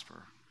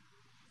prosper.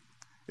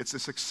 It's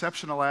this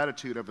exceptional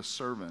attitude of a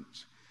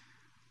servant.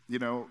 You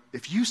know,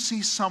 if you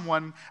see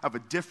someone of a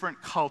different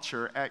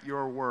culture at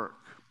your work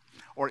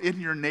or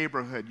in your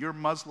neighborhood, your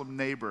Muslim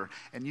neighbor,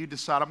 and you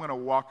decide, I'm going to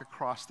walk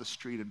across the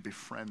street and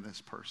befriend this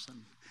person.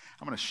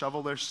 I'm going to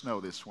shovel their snow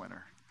this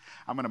winter.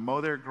 I'm going to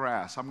mow their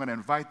grass. I'm going to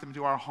invite them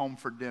to our home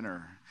for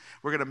dinner.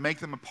 We're going to make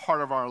them a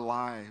part of our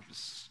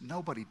lives.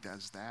 Nobody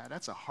does that.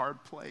 That's a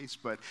hard place,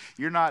 but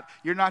you're not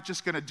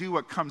just going to do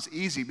what comes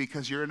easy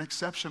because you're an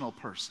exceptional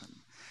person.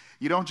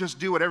 You don't just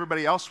do what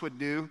everybody else would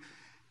do.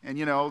 And,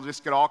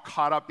 just get all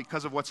caught up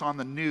because of what's on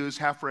the news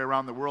halfway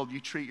around the world. You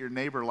treat your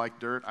neighbor like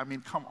dirt. I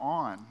mean, come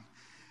on.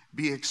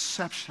 Be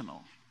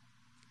exceptional.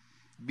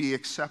 Be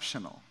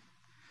exceptional.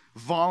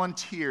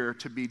 Volunteer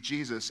to be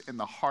Jesus in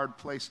the hard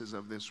places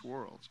of this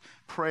world.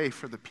 Pray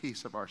for the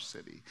peace of our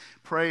city.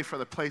 Pray for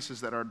the places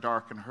that are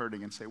dark and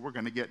hurting and say, we're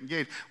going to get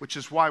engaged, which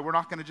is why we're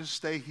not going to just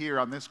stay here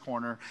on this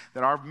corner.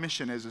 That our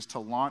mission is to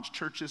launch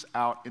churches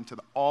out into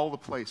all the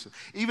places,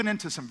 even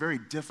into some very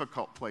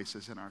difficult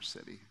places in our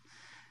city.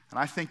 And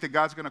I think that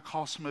God's going to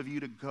call some of you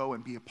to go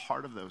and be a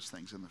part of those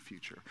things in the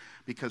future.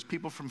 Because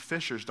people from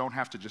Fishers don't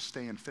have to just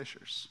stay in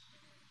Fishers.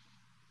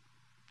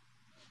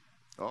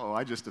 Oh,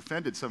 I just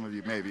offended some of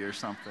you maybe or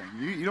something.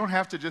 You don't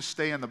have to just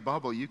stay in the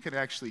bubble. You can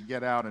actually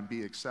get out and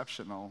be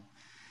exceptional.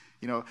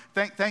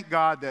 Thank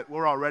God that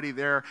we're already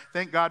there.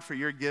 Thank God for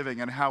your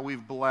giving and how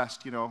we've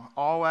blessed,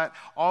 all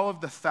of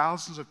the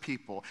thousands of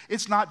people.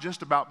 It's not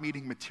just about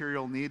meeting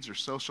material needs or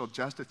social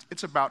justice.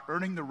 It's about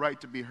earning the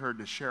right to be heard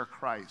to share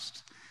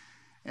Christ.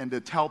 And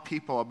to tell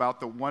people about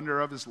the wonder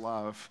of his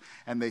love,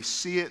 and they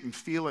see it and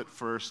feel it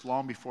first,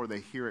 long before they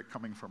hear it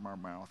coming from our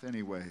mouth.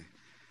 Anyway,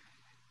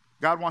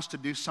 God wants to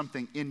do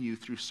something in you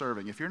through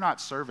serving. If you're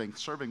not serving,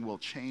 serving will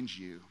change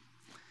you.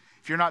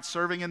 If you're not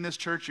serving in this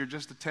church, you're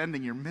just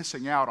attending, you're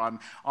missing out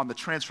on the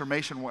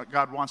transformation, what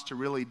God wants to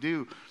really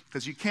do.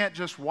 Because you can't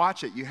just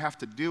watch it, you have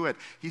to do it.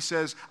 He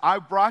says, I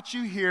brought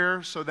you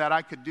here so that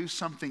I could do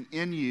something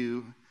in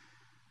you.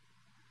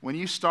 When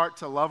you start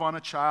to love on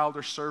a child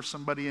or serve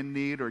somebody in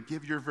need or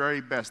give your very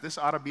best, this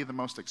ought to be the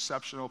most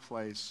exceptional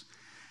place.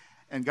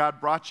 And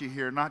God brought you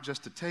here not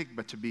just to take,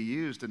 but to be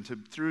used. And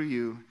through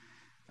you,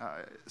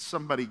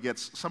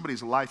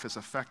 somebody's life is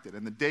affected.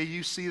 And the day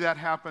you see that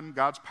happen,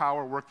 God's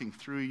power working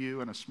through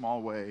you in a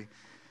small way,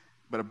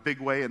 but a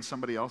big way in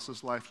somebody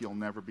else's life, you'll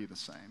never be the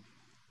same.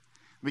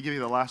 Let me give you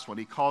the last one.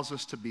 He calls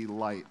us to be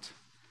light.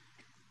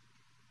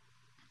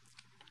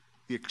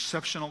 The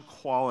exceptional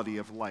quality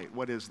of light.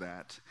 What is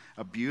that?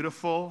 A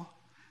beautiful,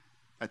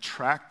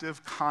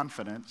 attractive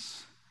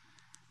confidence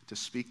to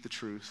speak the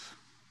truth.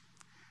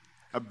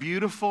 A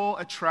beautiful,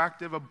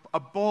 attractive, a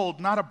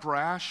bold, not a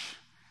brash,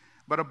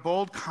 but a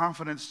bold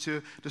confidence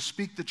to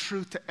speak the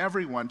truth to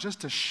everyone, just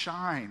to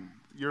shine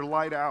your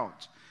light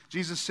out.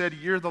 Jesus said,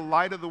 you're the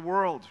light of the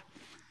world.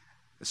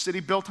 A city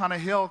built on a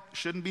hill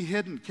shouldn't be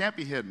hidden, can't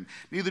be hidden.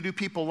 Neither do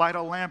people light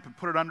a lamp and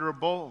put it under a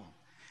bowl.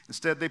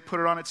 Instead, they put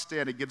it on its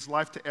stand. It gives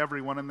life to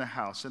everyone in the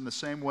house. In the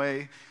same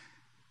way,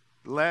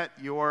 let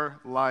your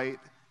light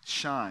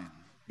shine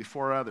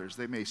before others.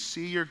 They may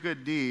see your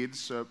good deeds.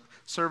 So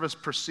service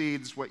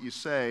precedes what you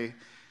say,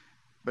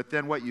 but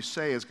then what you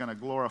say is going to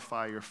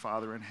glorify your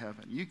Father in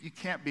heaven. You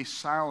can't be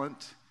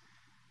silent.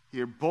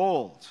 You're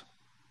bold.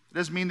 It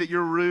doesn't mean that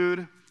you're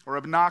rude or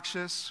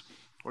obnoxious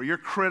Or you're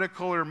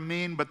critical or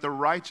mean, but the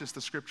righteous,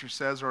 the scripture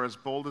says, are as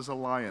bold as a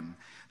lion.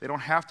 They don't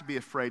have to be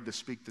afraid to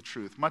speak the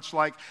truth. Much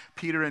like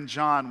Peter and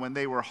John when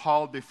they were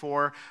hauled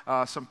before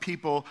some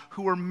people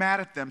who were mad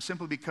at them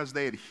simply because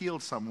they had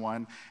healed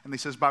someone. And they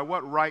says, by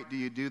what right do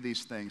you do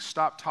these things?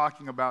 Stop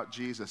talking about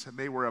Jesus. And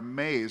they were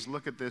amazed.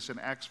 Look at this in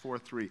Acts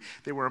 4:3.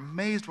 They were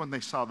amazed when they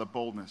saw the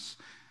boldness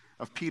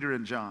of Peter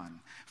and John.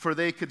 For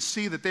they could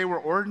see that they were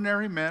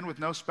ordinary men with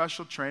no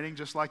special training,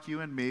 just like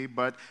you and me,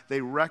 but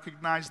they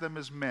recognized them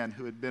as men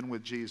who had been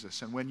with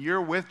Jesus. And when you're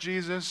with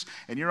Jesus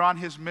and you're on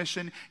his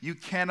mission, you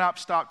cannot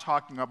stop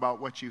talking about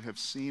what you have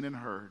seen and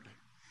heard.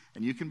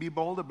 And you can be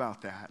bold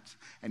about that,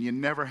 and you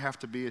never have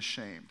to be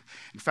ashamed.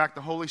 In fact,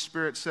 the Holy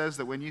Spirit says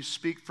that when you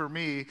speak for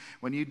me,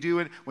 when you do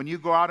it, when you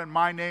go out in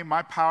my name,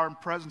 my power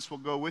and presence will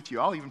go with you.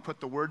 I'll even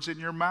put the words in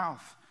your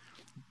mouth.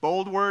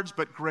 Bold words,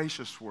 but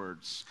gracious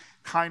words.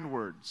 Kind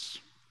words.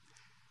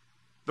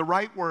 The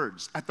right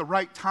words at the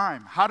right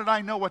time. How did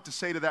I know what to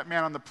say to that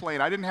man on the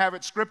plane? I didn't have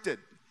it scripted.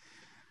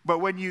 But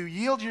when you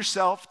yield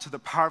yourself to the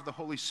power of the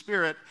Holy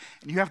Spirit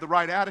and you have the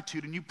right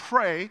attitude and you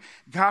pray,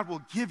 God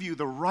will give you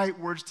the right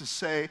words to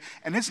say.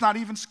 And it's not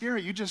even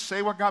scary. You just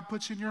say what God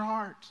puts in your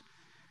heart.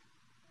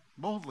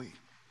 Boldly.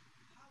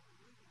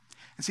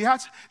 And see,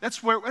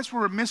 that's where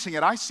we're missing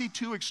it. I see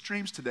two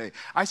extremes today.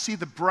 I see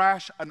the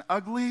brash and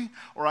ugly,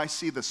 or I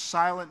see the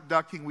silent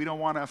ducking. We don't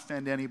want to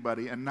offend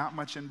anybody, and not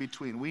much in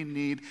between. We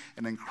need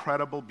an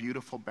incredible,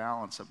 beautiful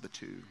balance of the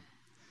two.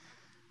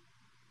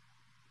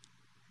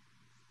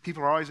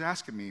 People are always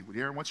asking me,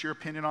 Darryn, what's your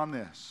opinion on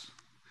this?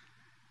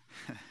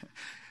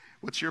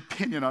 What's your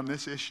opinion on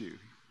this issue?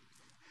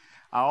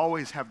 I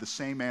always have the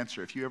same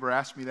answer. If you ever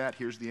ask me that,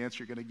 here's the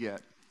answer you're going to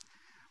get.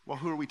 Well,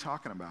 who are we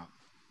talking about?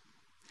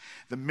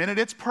 The minute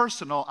it's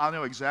personal, I'll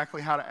know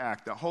exactly how to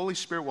act. The Holy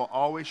Spirit will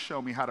always show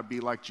me how to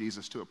be like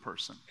Jesus to a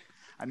person.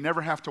 I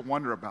never have to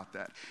wonder about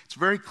that. It's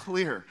very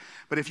clear.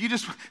 But if you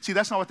just, see,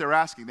 that's not what they're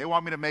asking. They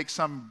want me to make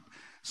some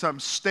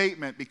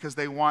statement because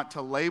they want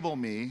to label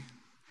me,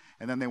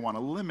 and then they want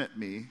to limit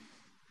me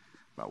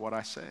about what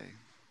I say.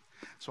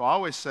 So I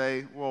always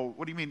say, well,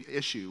 what do you mean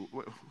issue?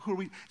 Who are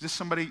we? Is this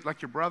somebody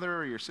like your brother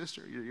or your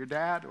sister, your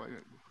dad?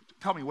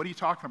 Tell me, what are you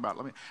talking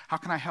about? How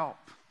can I help?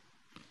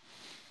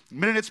 The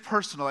minute it's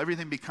personal,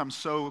 everything becomes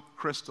so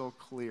crystal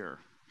clear.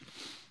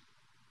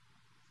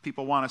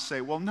 People want to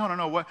say, well,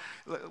 no.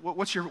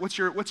 What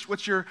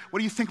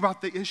do you think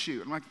about the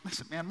issue? I'm like,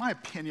 listen, man, my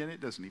opinion,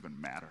 it doesn't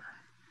even matter.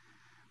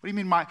 What do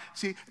you mean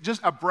just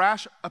a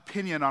brash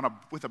opinion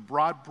with a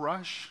broad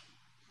brush?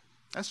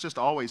 That's just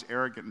always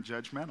arrogant and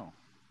judgmental.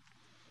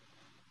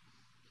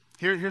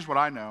 Here's what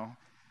I know.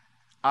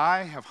 I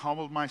have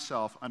humbled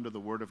myself under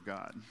the Word of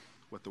God.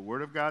 What the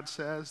Word of God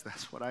says,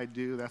 that's what I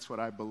do, that's what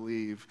I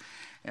believe,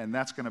 and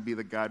that's going to be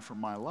the guide for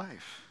my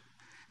life.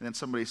 And then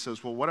somebody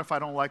says, well, what if I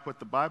don't like what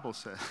the Bible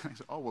says? I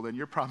say, oh, well, then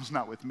your problem's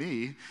not with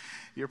me.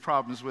 Your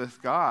problem's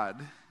with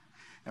God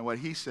and what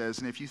he says.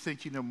 And if you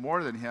think you know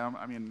more than him,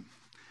 I mean,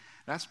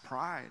 that's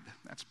pride.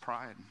 That's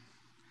pride.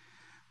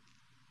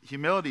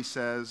 Humility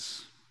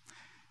says,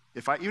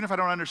 even if I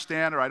don't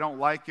understand or I don't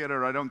like it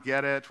or I don't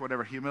get it,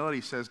 whatever,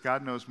 humility says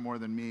God knows more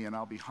than me and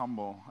I'll be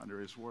humble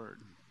under his word.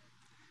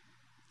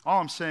 All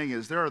I'm saying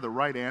is there are the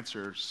right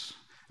answers,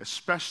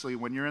 especially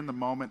when you're in the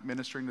moment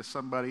ministering to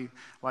somebody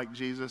like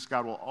Jesus.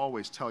 God will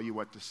always tell you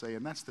what to say,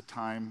 and that's the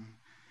time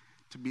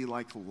to be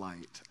like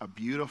light, a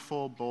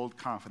beautiful, bold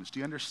confidence. Do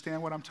you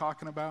understand what I'm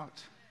talking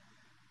about?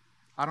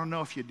 I don't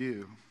know if you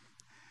do,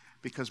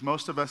 because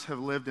most of us have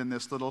lived in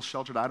this little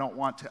sheltered, I don't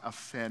want to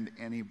offend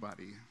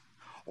anybody.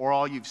 Or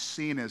all you've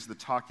seen is the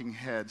talking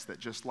heads that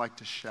just like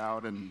to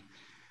shout and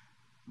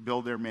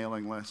build their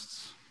mailing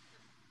lists.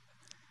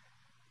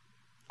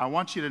 I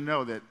want you to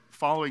know that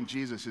following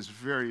Jesus is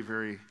very,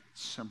 very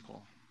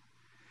simple.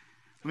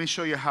 Let me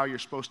show you how you're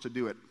supposed to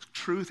do it.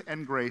 Truth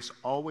and grace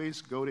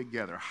always go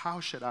together. How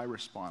should I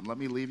respond? Let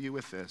me leave you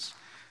with this.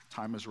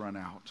 Time has run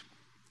out.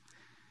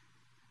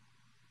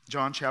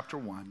 John chapter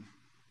 1.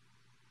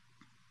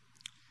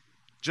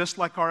 Just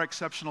like our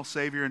exceptional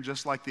Savior and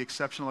just like the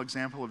exceptional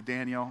example of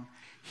Daniel,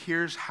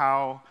 here's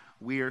how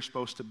we are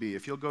supposed to be.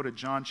 If you'll go to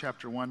John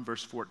chapter 1,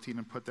 verse 14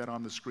 and put that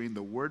on the screen,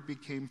 the Word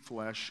became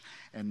flesh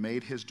and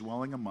made his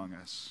dwelling among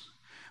us.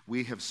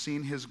 We have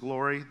seen his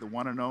glory, the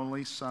one and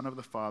only Son of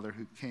the Father,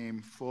 who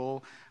came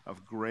full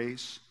of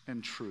grace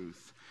and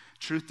truth.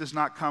 Truth does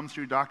not come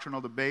through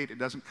doctrinal debate. It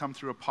doesn't come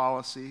through a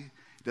policy.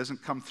 It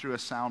doesn't come through a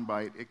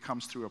soundbite. It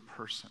comes through a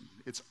person.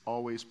 It's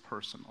always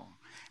personal.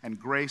 And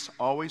grace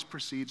always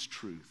precedes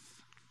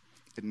truth.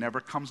 It never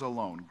comes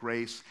alone.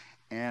 Grace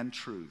and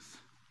truth.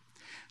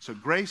 So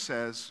grace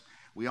says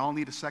we all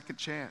need a second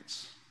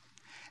chance.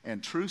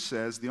 And truth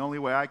says the only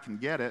way I can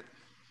get it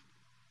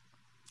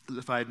is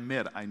if I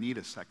admit I need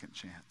a second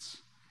chance.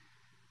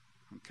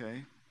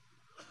 Okay?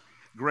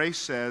 Grace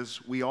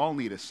says we all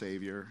need a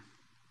Savior.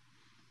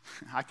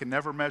 I can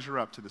never measure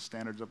up to the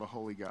standards of a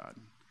holy God.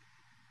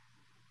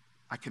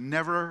 I can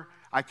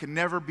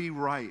never be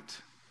right.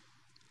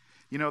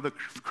 You know, the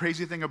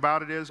crazy thing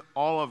about it is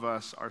all of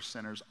us are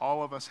sinners.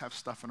 All of us have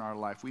stuff in our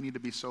life. We need to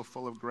be so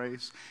full of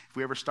grace. If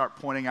we ever start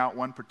pointing out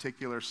one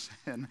particular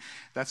sin,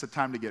 that's a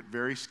time to get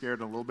very scared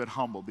and a little bit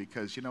humble,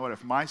 because you know what?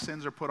 If my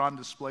sins are put on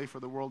display for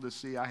the world to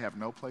see, I have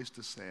no place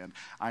to stand.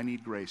 I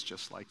need grace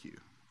just like you.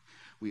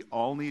 We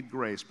all need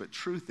grace, but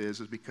truth is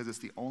because it's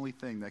the only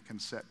thing that can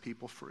set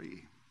people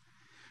free.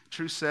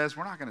 Truth says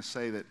we're not going to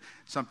say that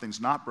something's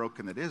not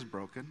broken that is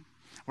broken.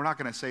 We're not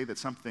going to say that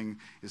something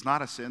is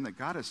not a sin that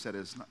God has said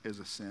is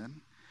a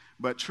sin.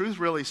 But truth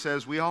really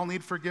says we all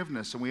need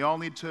forgiveness, and we all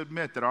need to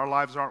admit that our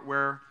lives aren't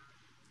where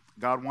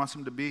God wants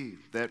them to be,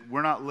 that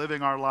we're not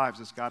living our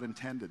lives as God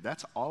intended.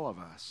 That's all of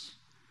us.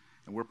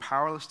 And we're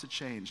powerless to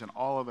change, and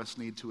all of us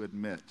need to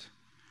admit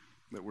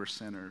that we're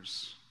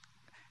sinners.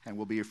 And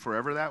we'll be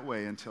forever that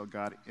way until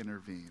God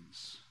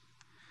intervenes.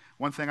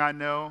 One thing I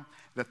know,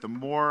 that the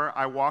more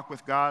I walk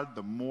with God,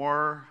 the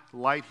more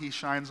light He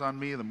shines on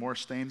me, the more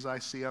stains I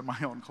see on my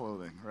own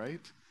clothing,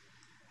 right?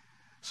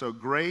 So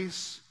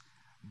grace,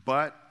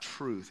 but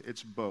truth,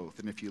 it's both.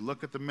 And if you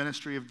look at the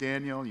ministry of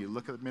Daniel, and you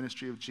look at the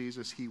ministry of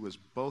Jesus, he was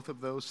both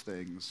of those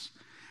things.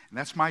 And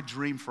that's my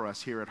dream for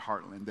us here at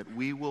Heartland, that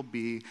we will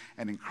be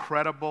an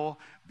incredible,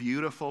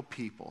 beautiful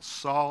people.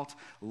 Salt,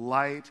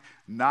 light,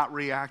 not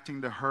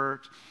reacting to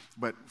hurt,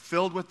 but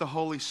filled with the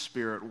Holy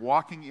Spirit,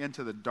 walking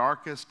into the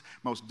darkest,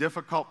 most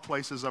difficult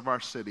places of our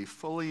city,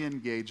 fully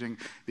engaging,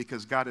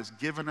 because God has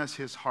given us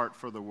His heart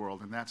for the world,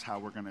 and that's how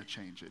we're going to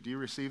change it. Do you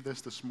receive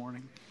this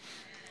morning?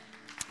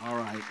 All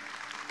right.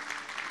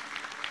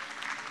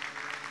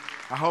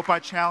 I hope I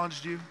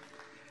challenged you.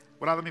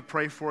 Well, let me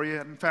pray for you.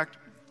 In fact,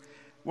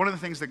 one of the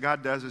things that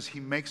God does is He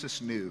makes us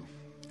new.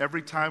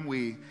 Every time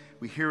we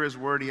hear His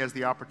word, He has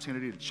the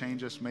opportunity to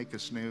change us, make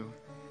us new.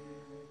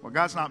 Well,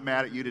 God's not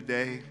mad at you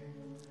today.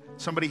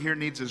 Somebody here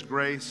needs His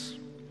grace.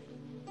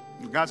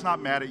 God's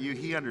not mad at you.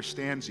 He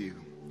understands you.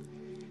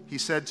 He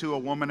said to a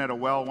woman at a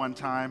well one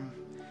time,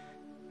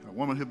 a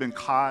woman who'd been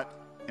caught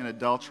in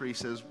adultery, He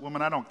says,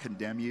 "Woman, I don't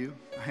condemn you.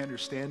 I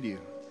understand you."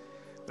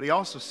 But He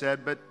also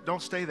said, "But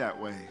don't stay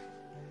that way.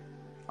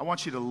 I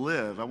want you to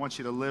live. I want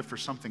you to live for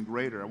something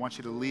greater. I want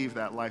you to leave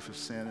that life of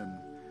sin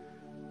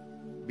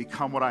and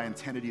become what I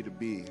intended you to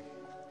be."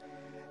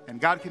 And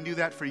God can do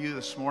that for you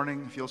this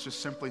morning if you'll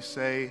just simply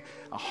say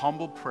a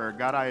humble prayer.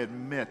 God, I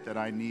admit that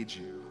I need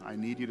you. I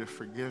need you to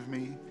forgive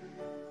me.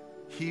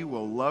 He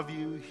will love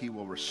you. He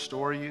will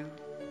restore you.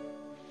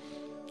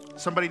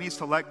 Somebody needs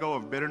to let go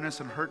of bitterness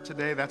and hurt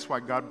today. That's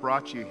why God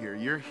brought you here.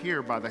 You're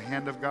here by the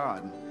hand of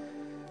God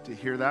to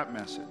hear that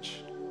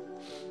message.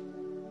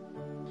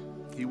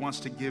 He wants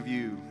to give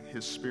you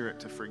His Spirit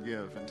to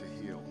forgive and to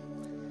heal.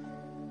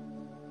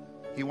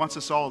 He wants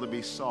us all to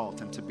be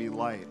salt and to be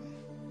light.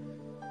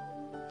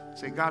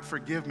 Say, God,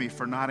 forgive me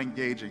for not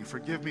engaging.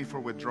 Forgive me for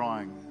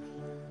withdrawing.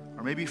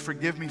 Or maybe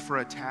forgive me for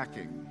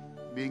attacking,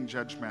 being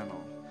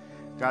judgmental.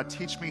 God,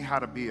 teach me how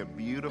to be a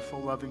beautiful,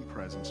 loving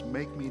presence.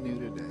 Make me new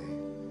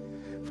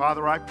today.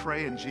 Father, I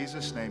pray in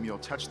Jesus' name you'll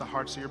touch the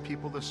hearts of your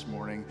people this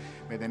morning.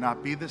 May they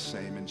not be the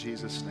same. In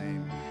Jesus'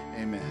 name,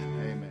 amen.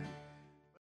 Amen.